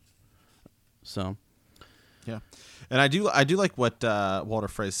time. So, yeah. And I do like what Walter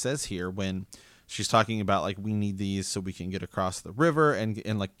Frey says here when she's talking about, like, we need these so we can get across the river,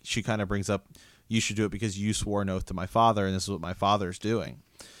 and like she kind of brings up, you should do it because you swore an oath to my father, and this is what my father's doing.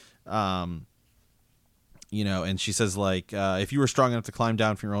 And she says, like, if you were strong enough to climb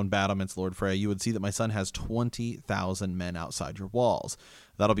down from your own battlements, Lord Frey, you would see that my son has 20,000 men outside your walls.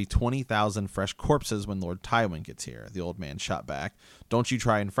 That'll be 20,000 fresh corpses when Lord Tywin gets here. The old man shot back. Don't you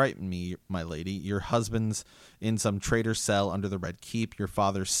try and frighten me, my lady. Your husband's in some traitor's cell under the Red Keep. Your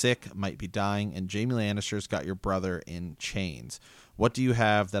father's sick, might be dying, and Jaime Lannister's got your brother in chains. What do you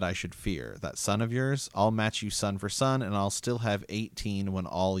have that I should fear? That son of yours? I'll match you son for son, and I'll still have 18 when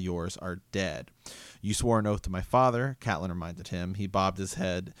all yours are dead. You swore an oath to my father, Catelyn reminded him. He bobbed his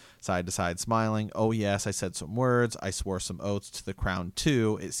head side to side, smiling. Oh, yes, I said some words. I swore some oaths to the crown,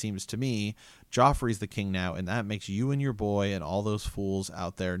 too. It seems to me Joffrey's the king now, and that makes you and your boy and all those fools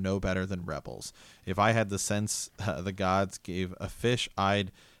out there no better than rebels. If I had the sense the gods gave a fish,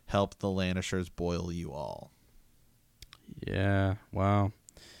 I'd help the Lannisters boil you all. Yeah, wow.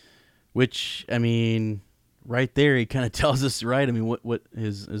 Which, I mean, right there, he kind of tells us, right? I mean, what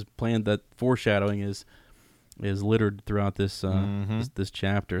his plan, that foreshadowing is littered throughout this this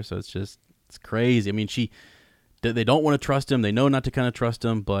chapter. So it's crazy. I mean, they don't want to trust him. They know not to kind of trust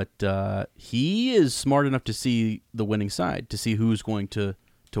him, but he is smart enough to see the winning side, to see who's going to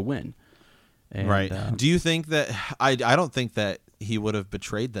win. And, right. Do you think that I don't think that he would have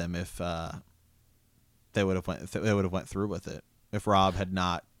betrayed them if they would have went through with it, if Robb had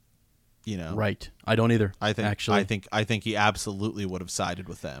not, Right. I don't either. I think he absolutely would have sided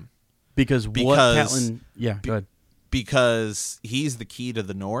with them. Because what Catelyn, go ahead. Because he's the key to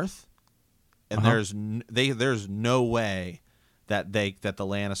the North, and there's no way that the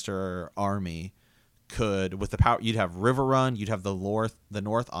Lannister army could, with the power, you'd have River Run, you'd have the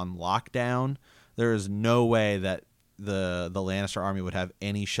North on lockdown. There is no way that the Lannister army would have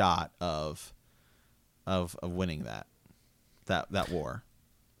any shot of winning that war.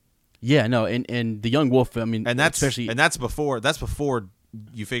 Yeah, no, and the young wolf, I mean, and that's before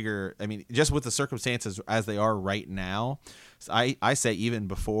you figure, I mean, just with the circumstances as they are right now, I say even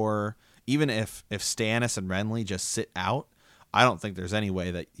if Stannis and Renly just sit out, I don't think there's any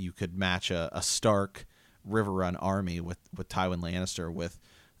way that you could match a Stark River Run army with Tywin Lannister. With,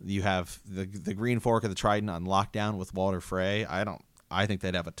 you have the Green Fork of the Trident on lockdown with Walder Frey. I think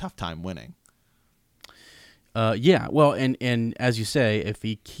they'd have a tough time winning. Yeah, well, and as you say, if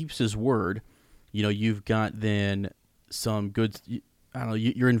he keeps his word, you've got then some good, I don't know,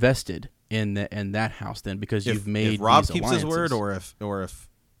 you're invested in that house then, because you've made if Rob these keeps alliances. his word, or if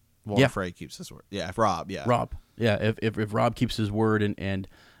Walder Frey keeps his word. Yeah, if Rob. Yeah, Rob. Yeah, if Rob keeps his word and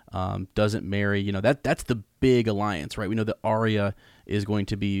doesn't marry, that's the big alliance, right? We know that Arya is going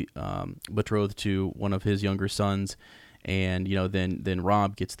to be betrothed to one of his younger sons, and then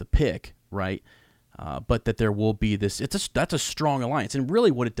Rob gets the pick, right? But that there will be this. That's a strong alliance, and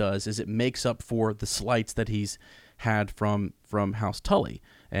really what it does is it makes up for the slights that he's had from House Tully.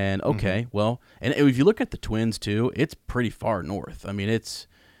 And well, and if you look at the twins too, it's pretty far north. I mean, it's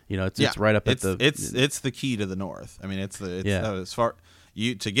right up at the. It's the key to the north. I mean, it's as far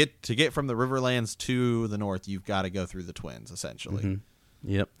to get from the Riverlands to the north, you've got to go through the twins essentially.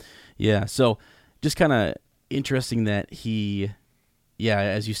 Mm-hmm. Yep. Yeah. So just kind of interesting that he,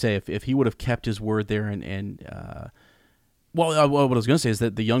 as you say, if he would have kept his word there what I was going to say is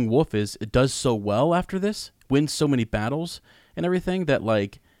that the young wolf it does so well after this, wins so many battles and everything that,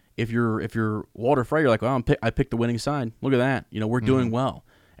 like, if you're Walder Frey, you're like, well, I picked the winning side. Look at that. We're doing well.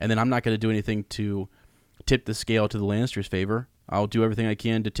 And then I'm not going to do anything to tip the scale to the Lannisters' favor. I'll do everything I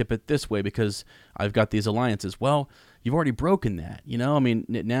can to tip it this way because I've got these alliances. Well, you've already broken that. I mean,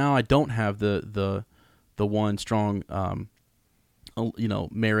 now I don't have the one strong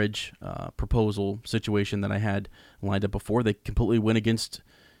marriage proposal situation that I had lined up before. They completely went against,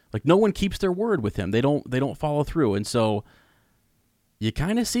 like, no one keeps their word with him. They don't follow through, and so you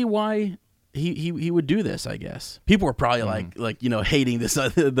kind of see why he would do this. I guess people are probably hating this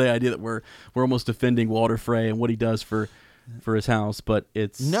the idea that we're almost defending Walder Frey and what he does for his house, but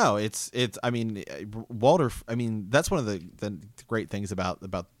it's I mean, Walder. I mean, that's one of the great things about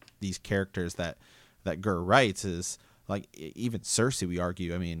these characters that Gurr writes is, like, even Cersei, we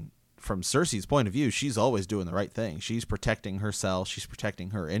argue. I mean, from Cersei's point of view, she's always doing the right thing. She's protecting herself. She's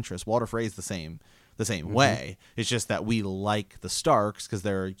protecting her interests. Walder Frey's the same way. It's just that we like the Starks because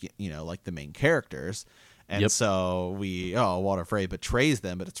they're, like, the main characters. And so Walder Frey betrays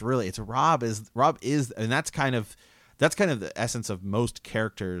them, but it's Rob is, and that's kind of the essence of most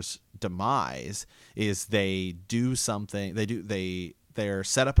characters' demise is they do something, they're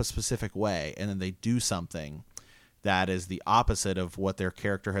set up a specific way, and then they do something that is the opposite of what their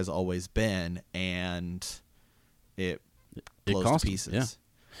character has always been, and it blows to pieces.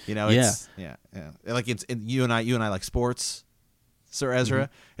 Like, it's you and I like sports, Sir Ezra.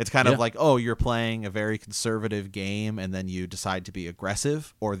 Mm-hmm. It's kind of like, you're playing a very conservative game, and then you decide to be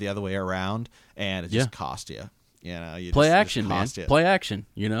aggressive, or the other way around, and it just cost you. Play action, man. Play action.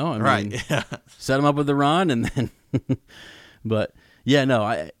 I mean, set them up with the run, and then. But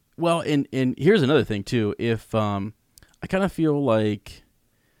and here's another thing too. If I kind of feel like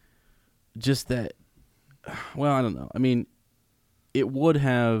just that. Well, I don't know. I mean, it would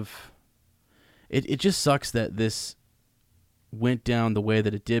have. It just sucks that this went down the way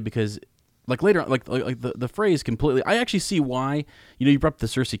that it did, because, like, later on, like the phrase completely. I actually see why. You brought up the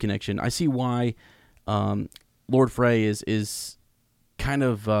Cersei connection. I see why. Lord Frey is kind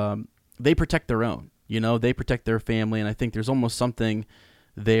of they protect their own, they protect their family, and I think there's almost something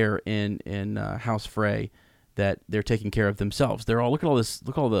there in House Frey that they're taking care of themselves. They're all look at all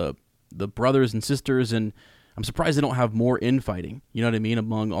the brothers and sisters, and I'm surprised they don't have more infighting. You know what I mean,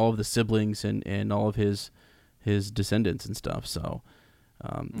 among all of the siblings and all of his descendants and stuff. So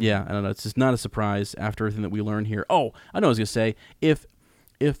I don't know. It's just not a surprise after everything that we learn here. Oh, I know what I was gonna say if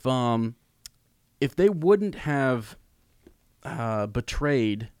they wouldn't have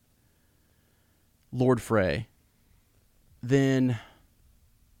betrayed Lord Frey, then,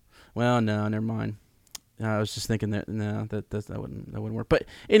 well, no, never mind. I was just thinking that that wouldn't work. But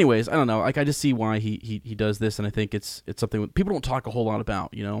anyways, I don't know. Like, I just see why he does this, and I think it's something people don't talk a whole lot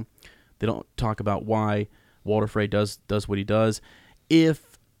about. They don't talk about why Walder Frey does what he does.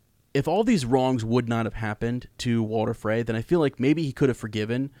 If all these wrongs would not have happened to Walder Frey, then I feel like maybe he could have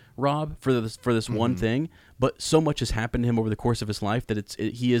forgiven Rob for this one thing. But so much has happened to him over the course of his life that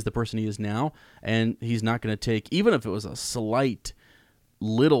he is the person he is now, and he's not going to take, even if it was a slight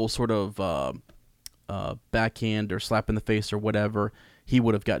little sort of backhand or slap in the face or whatever, he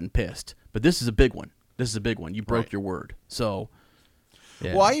would have gotten pissed. But this is a big one. You broke your word. So,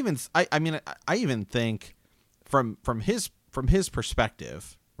 yeah. Well, I even think from his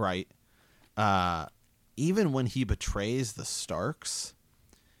perspective. Right. Even when he betrays the Starks,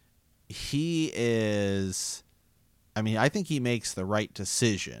 he is. I mean, I think he makes the right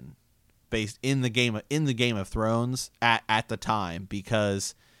decision based in the Game of Thrones at the time,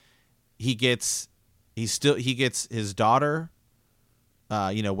 because he gets his daughter,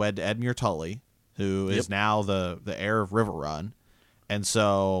 wed to Edmure Tully, who is now the heir of Riverrun, and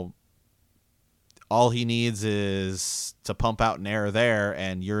so all he needs is to pump out an heir there,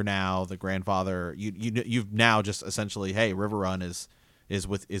 and you're now the grandfather. You've now just essentially, hey, Riverrun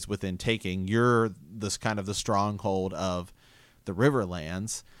is within taking. You're this kind of the stronghold of the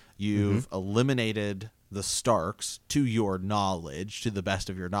Riverlands. You've eliminated the Starks to your knowledge, to the best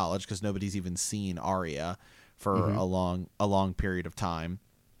of your knowledge, because nobody's even seen Arya for a long period of time.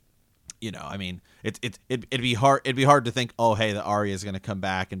 I mean, it'd be hard to think, oh, hey, the Arya is going to come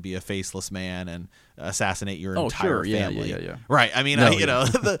back and be a faceless man and assassinate your entire family. Yeah. Right. I mean,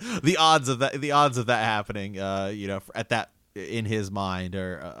 the odds of that happening, at that in his mind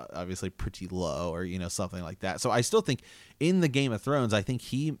are obviously pretty low, or something like that. So I still think in the Game of Thrones, I think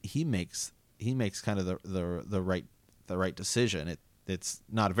he makes kind of the right decision. It's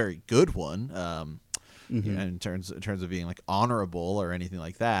not a very good one, in terms of being like honorable or anything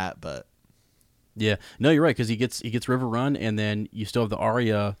like that, but. Yeah, no, you're right, because he gets Riverrun, and then you still have the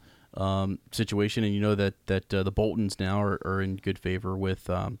Arya situation, and that the Boltons now are in good favor with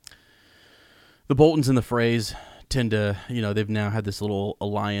the Boltons and the Freys tend to they've now had this little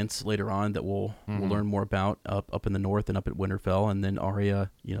alliance later on that we'll learn more about up in the north and up at Winterfell, and then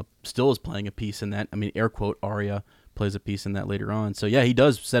Arya still is playing a piece in that. I mean, air quote, Arya plays a piece in that later on. So yeah, he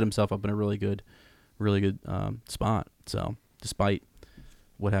does set himself up in a really good spot. So despite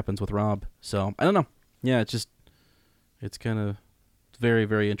what happens with Robb. So I don't know. Yeah, it's kind of very,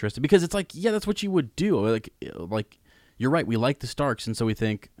 very interesting, because it's like, yeah, that's what you would do. Like you're right. We like the Starks, and so we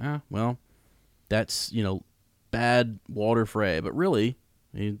think, well, that's bad Walder Frey, but really,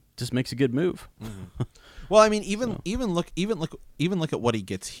 he just makes a good move. Well, I mean, even look at what he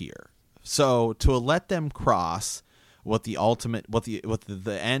gets here. So to let them cross, what the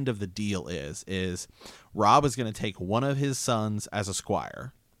end of the deal is Robb is going to take one of his sons as a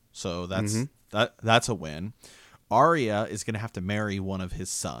squire. So that's a win. Arya is going to have to marry one of his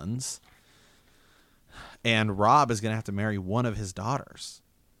sons, and Robb is going to have to marry one of his daughters.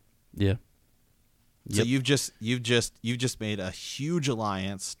 Yeah. So you've just made a huge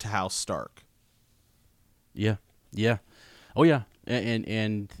alliance to House Stark. Yeah. Yeah. Oh yeah.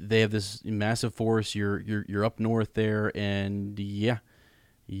 And they have this massive force. You're up north there, and yeah,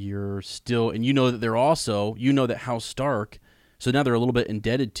 you're still, and that they're also, that House Stark, so now they're a little bit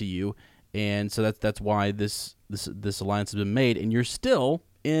indebted to you, and so that's why this alliance has been made, and you're still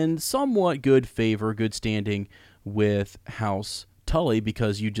in somewhat good favor, good standing with House Tully,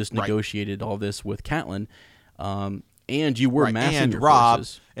 because you just negotiated all this with Catelyn, and you were massing your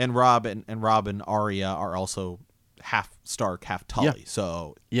forces. And Robb and Arya are also half Stark, half Tully.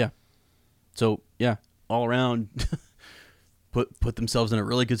 Yeah. So all around, put themselves in a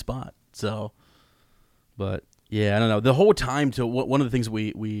really good spot. So, but yeah, I don't know. The whole time, one of the things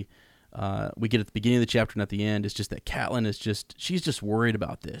we get at the beginning of the chapter and at the end is just that Catelyn she's just worried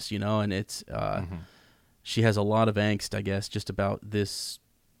about this, and it's she has a lot of angst, I guess, just about this,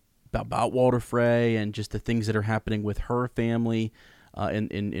 about Walder Frey, and just the things that are happening with her family. In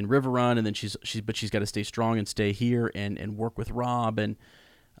Riverrun, and then she's got to stay strong and stay here and work with Robb, and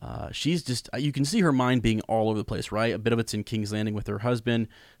she's just, you can see her mind being all over the place, right? A bit of it's in King's Landing with her husband,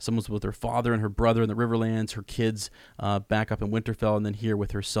 someone's with her father and her brother in the Riverlands, her kids back up in Winterfell, and then here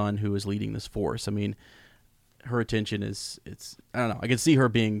with her son who is leading this force. I mean, her attention it's I don't know. I can see her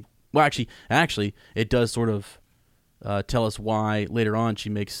being, well, actually, it does sort of tell us why later on she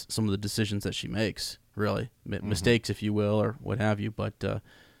makes some of the decisions that she makes. Really, mistakes, if you will, or what have you. But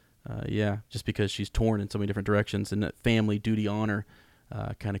yeah, just because she's torn in so many different directions, and that family, duty, honor,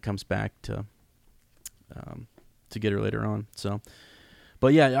 kind of comes back to get her later on. So,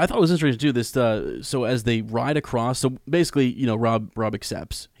 but yeah, I thought it was interesting to do this. So as they ride across, so basically, Robb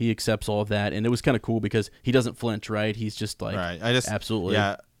accepts. He accepts all of that, and it was kind of cool because he doesn't flinch, right? He's just like, right. Absolutely,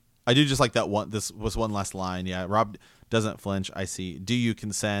 yeah. I do just like that one. This was one last line. Yeah, Robb doesn't flinch. I see. Do you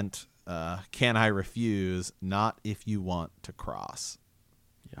consent? Can I refuse? Not if you want to cross.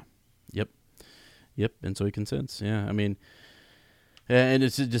 Yeah. Yep. And so he consents. Yeah. I mean, and it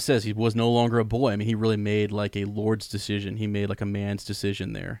just says he was no longer a boy. I mean, he really made like a lord's decision. He made like a man's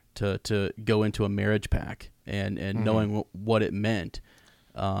decision there to go into a marriage pact and knowing what it meant.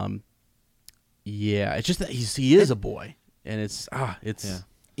 Yeah. It's just that he is a boy, and it's. Yeah.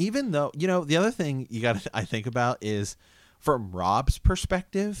 Even though, the other thing I think about is from Robb's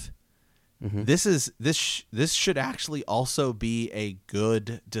perspective. Mm-hmm. This should actually also be a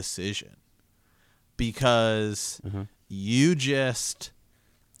good decision, because you just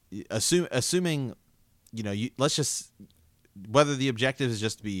assuming let's just, whether the objective is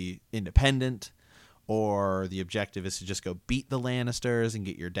just to be independent or the objective is to just go beat the Lannisters and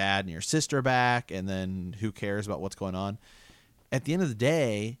get your dad and your sister back, and then who cares about what's going on. At the end of the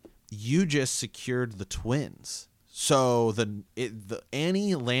day, you just secured the twins. So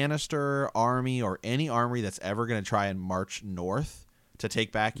any Lannister army or any army that's ever going to try and march north to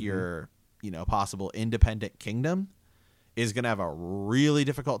take back your, possible independent kingdom is going to have a really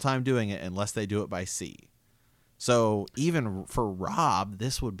difficult time doing it unless they do it by sea. So even for Robb,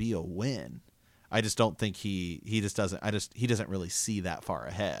 this would be a win. I just don't think he doesn't really see that far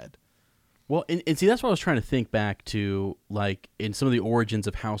ahead. Well, and see, that's what I was trying to think back to, like, in some of the origins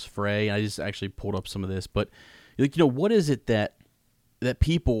of House Frey. I just actually pulled up some of this, but, like, what is it that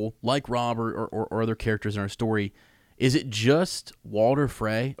people like Robb or other characters in our story, is it just Walder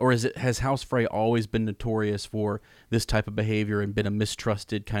Frey, or has House Frey always been notorious for this type of behavior and been a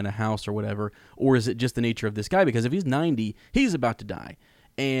mistrusted kind of house or whatever, or is it just the nature of this guy? Because if he's 90, he's about to die,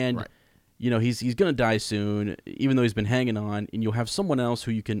 and right. He's going to die soon, even though he's been hanging on, and you'll have someone else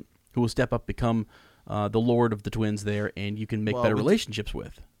who will step up, become the Lord of the Twins there, and you can make better relationships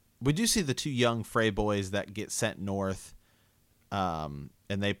with. Would you see the two young Frey boys that get sent north, and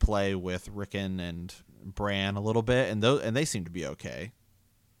they play with Rickon and Bran a little bit, and they seem to be okay.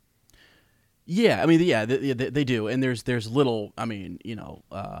 Yeah, I mean, they do, and there's little. I mean,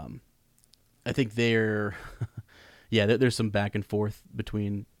 I think there's some back and forth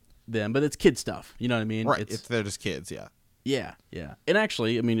between them, but it's kid stuff. You know what I mean? Right. They're just kids. Yeah. Yeah, yeah. And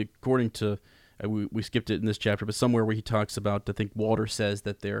actually, I mean, according to, we skipped it in this chapter, but somewhere where he talks about, I think Walder says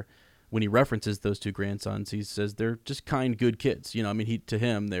that when he references those two grandsons, he says they're just kind, good kids. I mean, to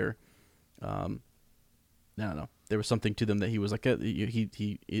him, they're, I don't know, there was something to them that he was like,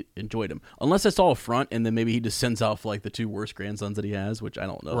 he enjoyed them. Unless it's all a front, and then maybe he just sends off like the two worst grandsons that he has, which I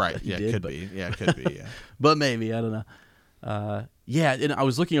don't know. Right, yeah, it could be. Yeah, it could be, yeah. But maybe, I don't know. Yeah, and I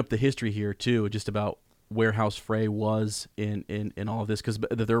was looking up the history here, too, just about where House Frey was in all of this, because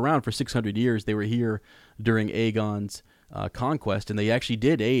they're around for 600 years. They were here during Aegon's conquest, and they actually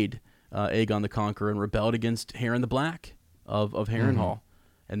did aid Aegon the Conqueror and rebelled against Harren the Black of Harrenhal,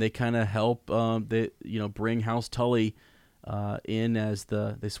 and they kind of help bring House Tully in as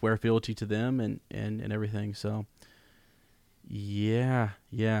they swear fealty to them and everything. So yeah.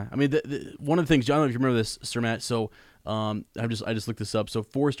 I mean, one of the things, I don't know if you remember this, Sir Matt. So I just looked this up. So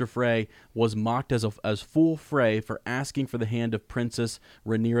Forrester Frey was mocked as fool Frey for asking for the hand of Princess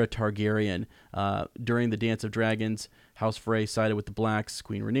Rhaenyra Targaryen during the Dance of Dragons. House Frey sided with the Blacks,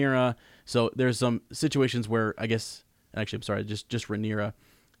 Queen Rhaenyra. So there's some situations where just Rhaenyra.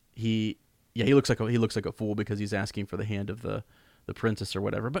 He looks like a fool because he's asking for the hand of the princess or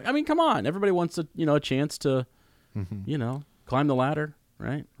whatever. But I mean, come on, everybody wants a chance to climb the ladder.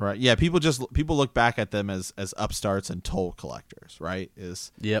 Right. Yeah. People look back at them as upstarts and toll collectors. Right.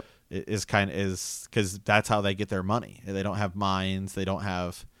 Because that's how they get their money. They don't have mines. They don't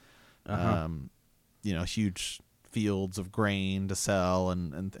have, huge fields of grain to sell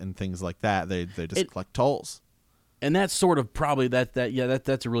and things like that. They just collect tolls. And that's sort of probably that's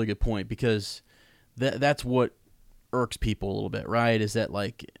a really good point, because that's what irks people a little bit. Right. Is that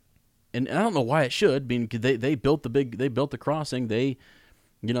like, and I don't know why it should. I mean, they built the crossing.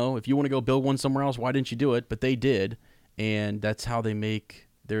 If you want to go build one somewhere else, why didn't you do it? But they did, and that's how they make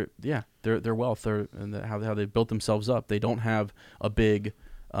their wealth, and how they built themselves up. They don't have a big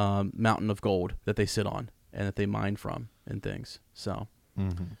mountain of gold that they sit on and that they mine from and things. So,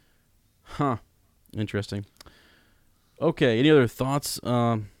 interesting. Okay, any other thoughts?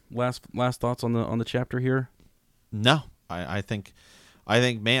 Last thoughts on the chapter here? No, I think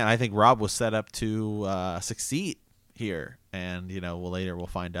Robb was set up to succeed here, and later we'll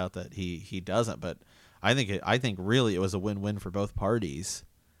find out that he doesn't. But I think really it was a win-win for both parties,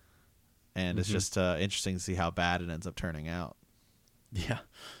 and it's just interesting to see how bad it ends up turning out.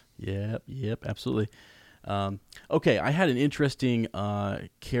 Yep, absolutely. Okay, I had an interesting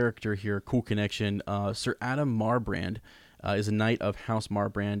character here, cool connection. Sir Adam Marbrand is a knight of House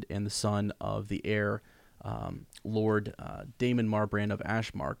Marbrand and the son of the heir, Lord Daemon Marbrand of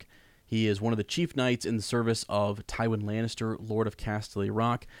Ashmark. He is one of the chief knights in the service of Tywin Lannister, Lord of Casterly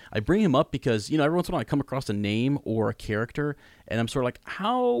Rock. I bring him up because, every once in a while I come across a name or a character, and I'm sort of like,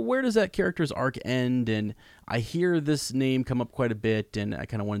 where does that character's arc end? And I hear this name come up quite a bit, and I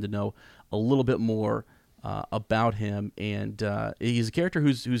kind of wanted to know a little bit more about him. And he's a character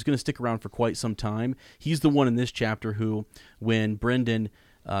who's going to stick around for quite some time. He's the one in this chapter who, when Brynden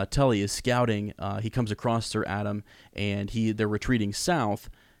Tully is scouting, he comes across Sir Adam, and they're retreating south.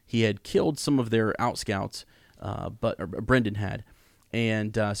 He had killed some of their outscouts, but Brynden had.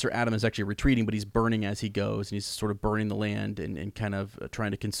 And Sir Adam is actually retreating, but he's burning as he goes, and he's sort of burning the land and kind of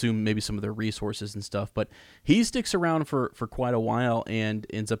trying to consume maybe some of their resources and stuff. But he sticks around for quite a while and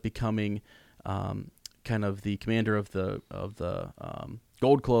ends up becoming kind of the commander of the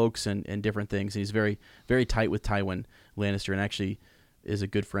gold cloaks and different things. And he's very, very tight with Tywin Lannister, and actually is a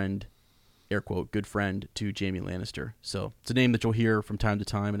good friend, air quote, good friend to Jaime Lannister. So it's a name that you'll hear from time to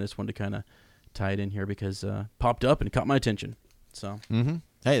time, and I just wanted to kind of tie it in here because popped up and caught my attention. So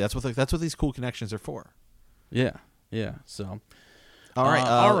hey, that's what these cool connections are for. Yeah. So all right,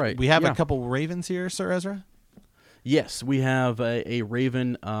 all right. We have a couple ravens here, Sir Ezra. Yes, we have a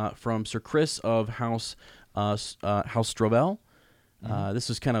raven from Sir Chris of House Strovel. This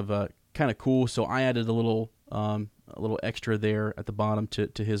is kind of cool. So I added a little extra there at the bottom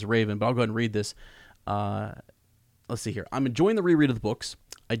to his raven, but I'll go ahead and read this. Let's see here. I'm enjoying the reread of the books.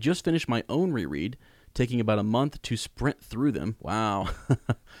 I just finished my own reread, taking about a month to sprint through them. Wow,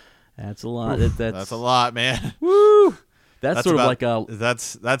 that's a lot. That's a lot, man. Woo! That's sort about, of like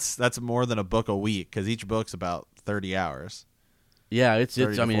that's more than a book a week because each book's about 30 hours. Yeah, it's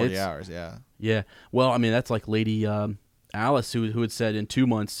 40 hours. Yeah. Yeah. Well, I mean, that's like Lady Alice who had said in 2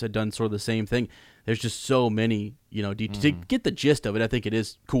 months had done sort of the same thing. There's just so many, to get the gist of it. I think it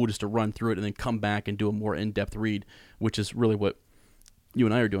is cool just to run through it and then come back and do a more in-depth read, which is really what you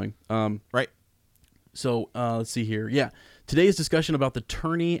and I are doing. Right. So let's see here. Yeah. Today's discussion about the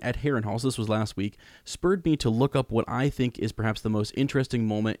tourney at Harrenhal, so this was last week, spurred me to look up what I think is perhaps the most interesting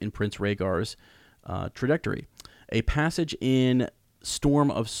moment in Prince Rhaegar's trajectory. A passage in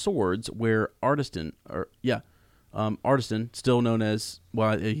Storm of Swords where Artiston, still known as,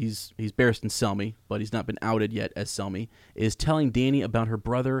 well, he's Barristan Selmy, but he's not been outed yet as Selmy, is telling Dany about her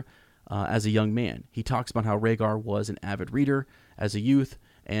brother as a young man. He talks about how Rhaegar was an avid reader as a youth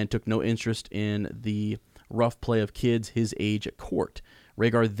and took no interest in the rough play of kids his age at court.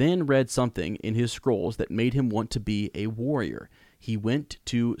 Rhaegar then read something in his scrolls that made him want to be a warrior. He went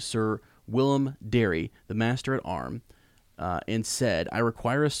to Sir Willem Derry, the master at arms, and said, I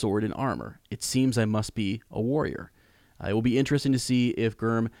require a sword and armor. It seems I must be a warrior. It will be interesting to see if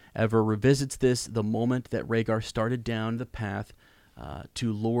Gurm ever revisits this, the moment that Rhaegar started down the path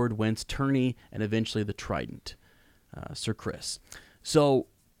to Lord Went's tourney and eventually the Trident. Sir Chris. So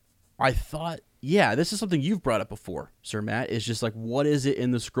I thought, this is something you've brought up before, Sir Matt, is just like, what is it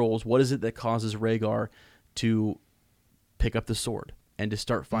in the scrolls? What is it that causes Rhaegar to pick up the sword and to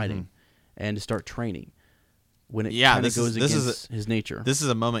start fighting and to start training when it kind of goes against his nature? This is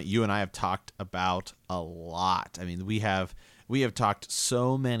a moment you and I have talked about a lot. I mean, we have talked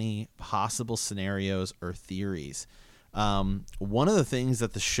so many possible scenarios or theories. One of the things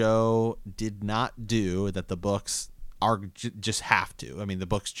that the show did not do that the books just have to. I mean, the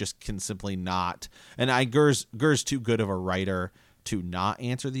books just can simply not. And Gur's too good of a writer to not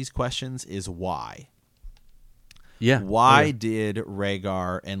answer these questions. Is why? Yeah. Why did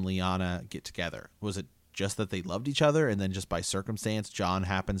Rhaegar and Lyanna get together? Was it just that they loved each other, and then just by circumstance, Jon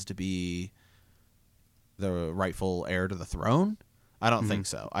happens to be the rightful heir to the throne? I don't think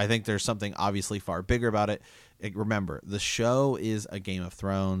so. I think there's something obviously far bigger about it. Remember, the show is a Game of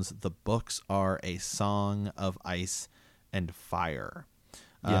Thrones. The books are a Song of Ice and Fire.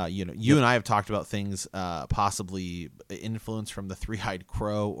 Yeah. You and I have talked about things possibly influence from the Three-Eyed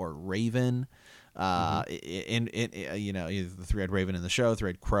Crow or Raven. In either the Three-Eyed Raven in the show,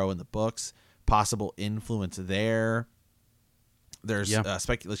 Three-Eyed Crow in the books. Possible influence there. There's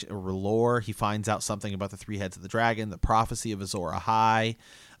speculation or lore. He finds out something about the three heads of the dragon, the prophecy of Azor Ahai.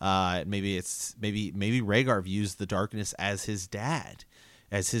 Maybe Rhaegar views the darkness as his dad.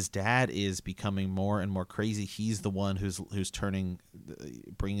 As his dad is becoming more and more crazy, he's the one who's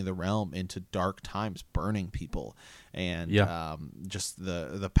bringing the realm into dark times, burning people, and just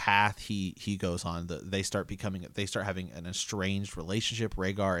the path he goes on. They start having an estranged relationship.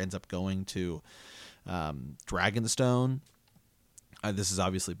 Rhaegar ends up going to Dragonstone. This is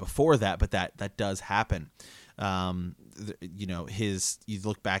obviously before that, but that does happen. You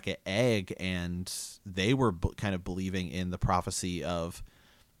look back at Egg, and they were kind of believing in the prophecy of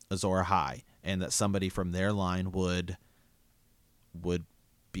Azor Ahai, and that somebody from their line would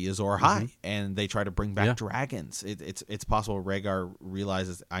be Azor Ahai, and they try to bring back dragons. It's possible Rhaegar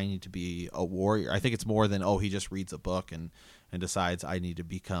realizes I need to be a warrior. I think it's more than he just reads a book and decides I need to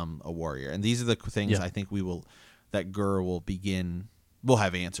become a warrior. And these are the things I think that Gur will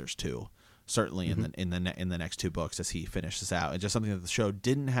have answers to, certainly in the next two books as he finishes out. It's just something that the show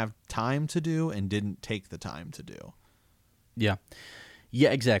didn't have time to do and didn't take the time to do. Yeah,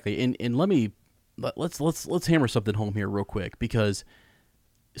 exactly. And let's hammer something home here real quick, because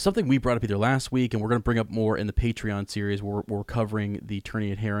something we brought up either last week, and we're going to bring up more in the Patreon series where we're covering the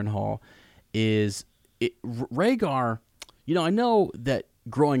tourney at Harrenhal, is Rhaegar. I know that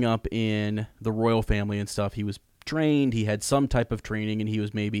growing up in the royal family and stuff, he was trained, he had some type of training, and he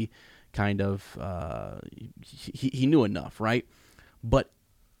was maybe kind of he knew enough, right? but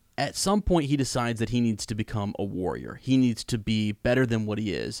at some point he decides that he needs to become a warrior. He needs to be better than what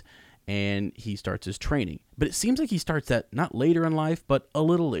he is, and he starts his training. But it seems like he starts that not later in life, but a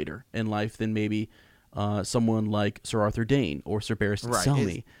little later in life than maybe someone like Sir Arthur Dane or Sir Barristan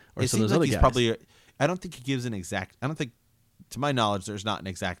Selmy or some of those other guys. Probably, I don't think he gives an exact. I don't think, to my knowledge, there's not an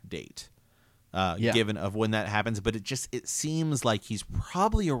exact date given of when that happens. But it seems like he's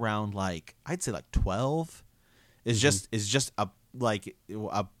probably around, like, I'd say like 12. Is just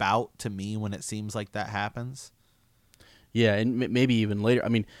about, to me, when it seems like that happens. Yeah, and maybe even later. I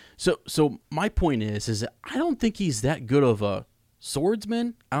mean, so my point is that I don't think he's that good of a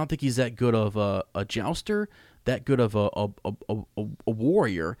swordsman. I don't think he's that good of a jouster, that good of a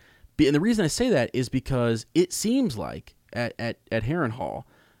warrior. And the reason I say that is because it seems like at Harrenhal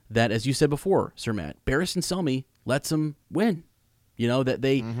that, as you said before, Sir Matt, Barristan Selmy lets him win. You know, that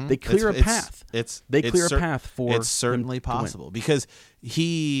they clear a path. They clear a path for it's certainly possible because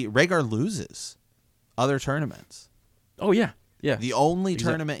Rhaegar loses other tournaments. Oh yeah. The only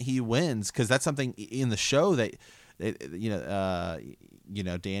tournament he wins, because that's something in the show that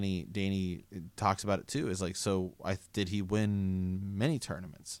Danny talks about it too. Is like, so did he win many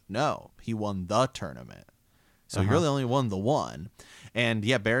tournaments? No, he won the tournament. So he really only won the one. And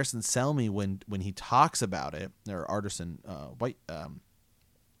yeah, Barristan Selmy, when he talks about it, or Barristan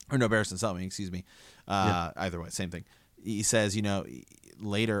Selmy, excuse me. Either way, same thing. He says,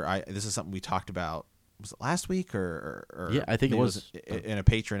 later, this is something we talked about. Was it last week or yeah, I think it was in a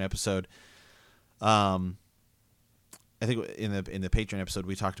Patreon episode. I think in the Patreon episode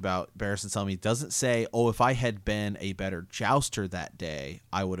we talked about Barristan Selmy doesn't say, "Oh, if I had been a better jouster that day,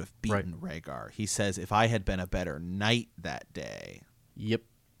 I would have beaten Rhaegar." He says, "If I had been a better knight that day,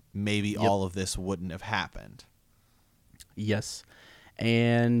 maybe all of this wouldn't have happened." Yes,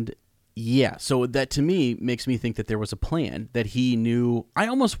 and yeah, so that to me makes me think that there was a plan that he knew. I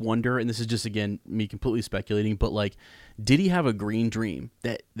almost wonder, and this is just again me completely speculating, but like, did he have a green dream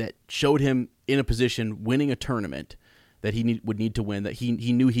that showed him in a position winning a tournament that he would need to win, that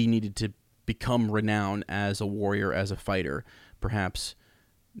he knew he needed to become renowned as a warrior, as a fighter? Perhaps,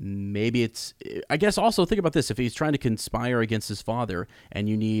 maybe it's, I guess also think about this, if he's trying to conspire against his father and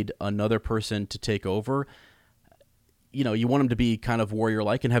you need another person to take over, you want him to be kind of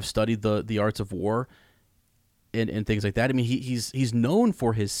warrior-like and have studied the arts of war and things like that. I mean, he's known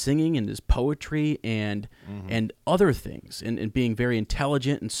for his singing and his poetry and other things and being very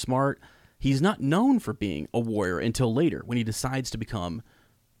intelligent and smart. He's not known for being a warrior until later when he decides to become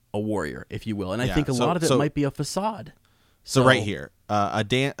a warrior, if you will. And I think a lot of it might be a facade. So right here, a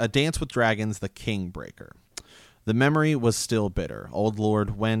Dance with Dragons, the Kingbreaker. The memory was still bitter. Old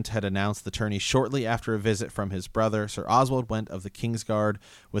Lord Went had announced the tourney shortly after a visit from his brother, Sir Oswald Went of the Kingsguard,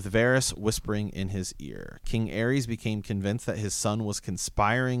 with Varys whispering in his ear. King Aerys became convinced that his son was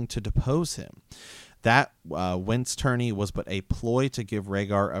conspiring to depose him. That Went's tourney was but a ploy to give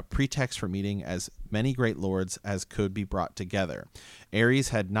Rhaegar a pretext for meeting as many great lords as could be brought together. Aerys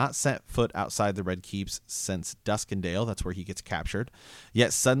had not set foot outside the Red Keeps since Duskendale, that's where he gets captured,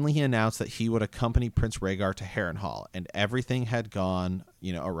 yet suddenly he announced that he would accompany Prince Rhaegar to Harrenhal, and everything had gone,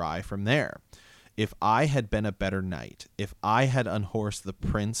 awry from there. If I had been a better knight, if I had unhorsed the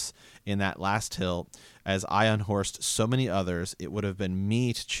prince in that last hill, as I unhorsed so many others, it would have been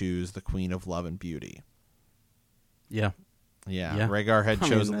me to choose the Queen of Love and Beauty. Yeah. Rhaegar had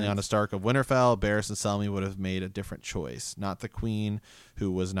chosen Lyanna Stark of Winterfell. Barristan Selmy would have made a different choice. Not the queen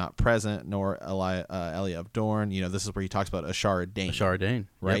who was not present, nor Elia of Dorne. This is where he talks about Ashara Dane. Ashara Dane.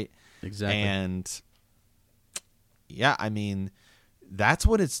 Right? Yep, exactly. And yeah, I mean, that's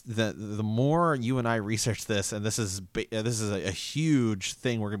what it's the more you and I research this, and this is a huge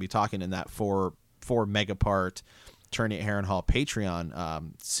thing we're going to be talking in that four mega part Tourney at Harrenhal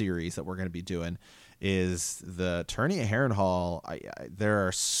Patreon series that we're going to be doing, is the Tourney at Harrenhal. There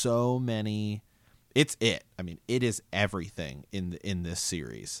are so many. I mean, it is everything in this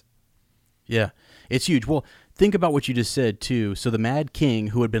series. Yeah, it's huge. Well, think about what you just said, too. So the Mad King,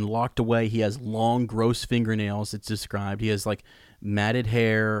 who had been locked away, he has long, gross fingernails, it's described. He has, like, matted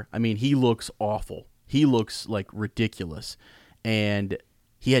hair. I mean, he looks awful. He looks, like, ridiculous. And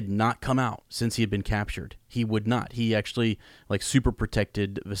he had not come out since he had been captured. He would not. He actually, like, super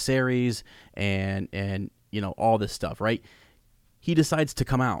protected Viserys and all this stuff, right? He decides to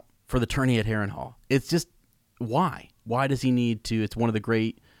come out for the tourney at Harrenhal. It's just, why? Why does he need to? It's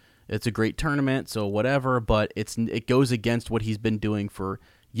a great tournament, so whatever, but it goes against what he's been doing for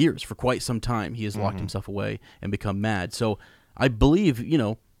years, for quite some time. He has locked himself away and become mad. So I believe,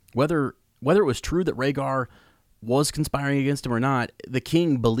 whether it was true that Rhaegar was conspiring against him or not, the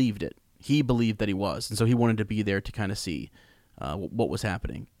king believed it. He believed that he was, and so he wanted to be there to kind of see what was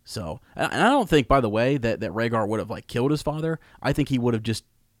happening. So, and I don't think, by the way, that Rhaegar would have like killed his father. I think he would have just,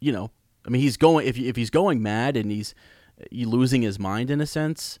 I mean, he's going if he's going mad and he's losing his mind in a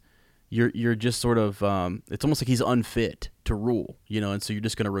sense. You're just sort of it's almost like he's unfit to rule, and so you're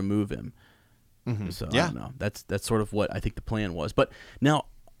just going to remove him. Mm-hmm. So I don't know. That's sort of what I think the plan was. But now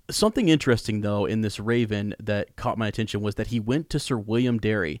something interesting though in this Raven that caught my attention was that he went to Sir William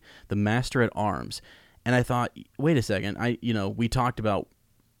Derry, the Master at Arms, and I thought, wait a second, we talked about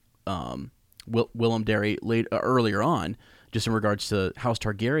Willem Derry earlier on, just in regards to House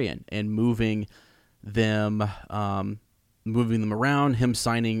Targaryen and moving them around, him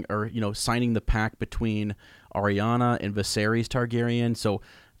signing the pact between Arianna and Viserys Targaryen. So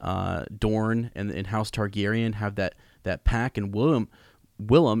Dorne and House Targaryen have that pact, and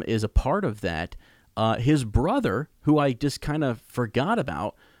Willem is a part of that. His brother, who I just kind of forgot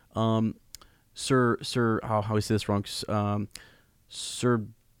about, Sir how I say this wrong, Sir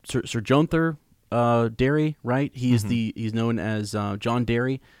Jonther Derry, right? He's he's known as John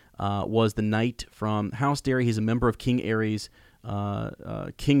Derry. Was the knight from House Derry. He's a member of King Aerys'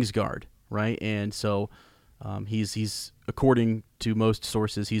 Kingsguard, right? And so he's according to most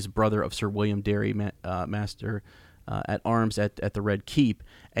sources, he's brother of Sir William Derry, Master at Arms at the Red Keep.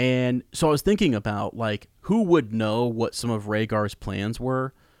 And so I was thinking about, like, who would know what some of Rhaegar's plans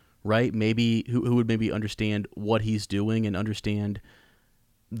were, right? Maybe who would maybe understand what he's doing and understand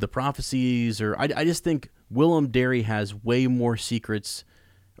the prophecies, or I just think Willem Derry has way more secrets,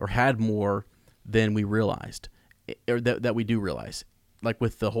 or had more than we realized, or that we do realize. Like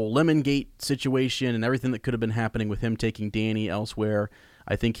with the whole Lemon Gate situation and everything that could have been happening with him taking Dany elsewhere,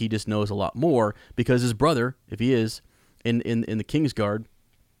 I think he just knows a lot more because his brother, if he is in the Kingsguard,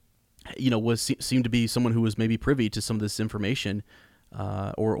 seemed to be someone who was maybe privy to some of this information,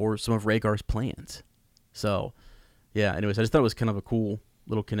 or some of Rhaegar's plans. So, yeah. Anyways, I just thought it was kind of a cool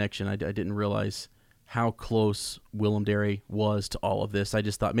little connection. I didn't realize how close Willem Derry was to all of this. I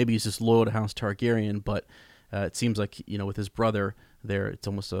just thought maybe he's just loyal to House Targaryen, but it seems like, with his brother there, it's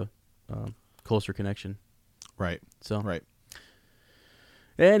almost a closer connection. Right. So. Right.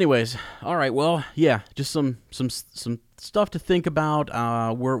 Anyways, all right. Well, yeah, just some stuff to think about.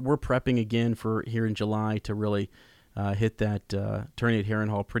 We're prepping again for here in July to really hit that Tourney at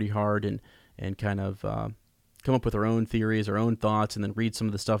Harrenhal pretty hard and kind of come up with our own theories, our own thoughts, and then read some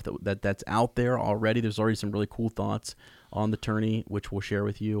of the stuff that's out there already. There's already some really cool thoughts on the tourney, which we'll share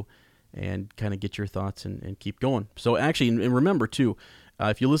with you, and kind of get your thoughts and keep going. So actually, and remember too,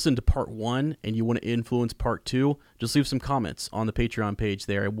 if you listen to part 1 and you want to influence part 2, just leave some comments on the Patreon page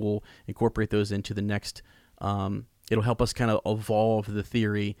there. We'll incorporate those into the next. It'll help us kind of evolve the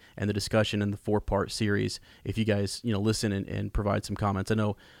theory and the discussion in the 4-part series if you guys listen and provide some comments. I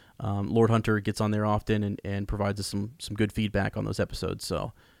know Lord Hunter gets on there often and provides us some good feedback on those episodes,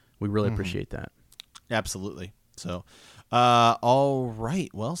 so we really appreciate that. Absolutely. So, all right.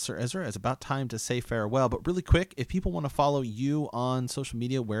 Well, Sir Ezra, it's about time to say farewell, but really quick, if people want to follow you on social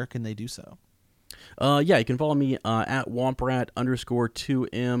media, where can they do so? Yeah, you can follow me at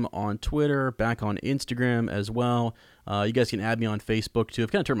Womprat_2M on Twitter, back on Instagram as well. You guys can add me on Facebook too.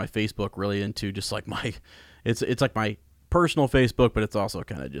 I've kind of turned my Facebook really into just like it's like my personal Facebook, but it's also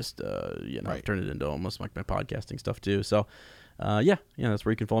kind of just right. I've turned it into almost like my podcasting stuff too. So yeah, that's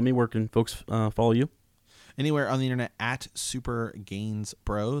where you can follow me. Where can folks follow you? Anywhere on the internet at Super Gains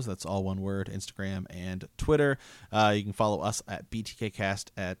Bros. That's all one word. Instagram and Twitter. You can follow us at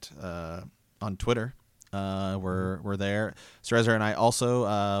BTKcast on Twitter. We're there. Sir Ezra and I also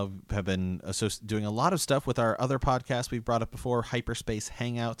have been doing a lot of stuff with our other podcasts we've brought up before. Hyperspace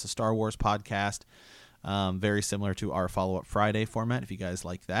Hangouts, a Star Wars podcast. Very similar to our Follow-Up Friday format, if you guys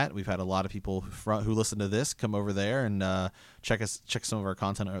like that. We've had a lot of people who listen to this come over there and check some of our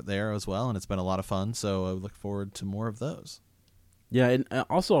content out there as well, and it's been a lot of fun, so I look forward to more of those. Yeah, and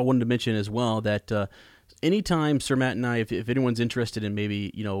also I wanted to mention as well that anytime Sir Matt and I, if anyone's interested in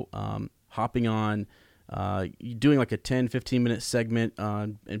maybe hopping on, doing like a 10-15 minute segment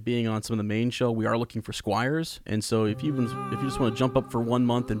and being on some of the main show, we are looking for squires, and so if you just want to jump up for 1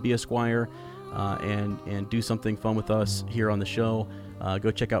 month and be a squire, and do something fun with us here on the show,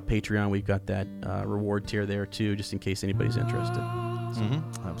 go check out Patreon. We've got that reward tier there too, just in case anybody's interested. So.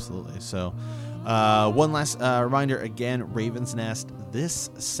 Absolutely. So one last reminder again, Raven's Nest this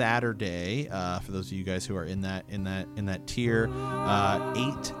Saturday, for those of you guys who are in that tier,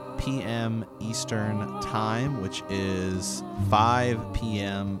 8 p.m. Eastern time, which is 5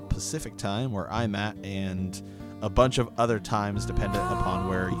 p.m. Pacific time where I'm at, and a bunch of other times dependent upon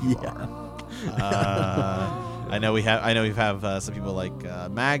where you are. I know we have some people like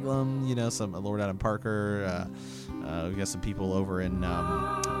Maglum, some Lord Adam Parker. We've got some people over in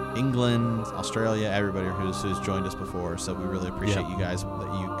England, Australia, everybody who's joined us before. So we really appreciate you guys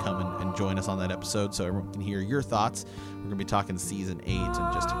that you come and join us on that episode so everyone can hear your thoughts. We're going to be talking season 8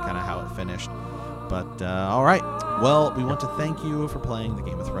 and just kind of how it finished. But all right. Well, we want to thank you for playing the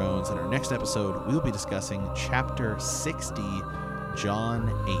Game of Thrones. In our next episode, we'll be discussing Chapter 60, Jon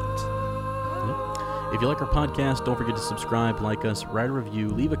 8. If you like our podcast, don't forget to subscribe, like us, write a review,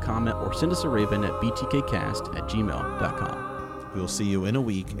 leave a comment, or send us a raven at btkcast@gmail.com. We'll see you in a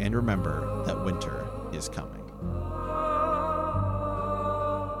week, and remember that winter is coming.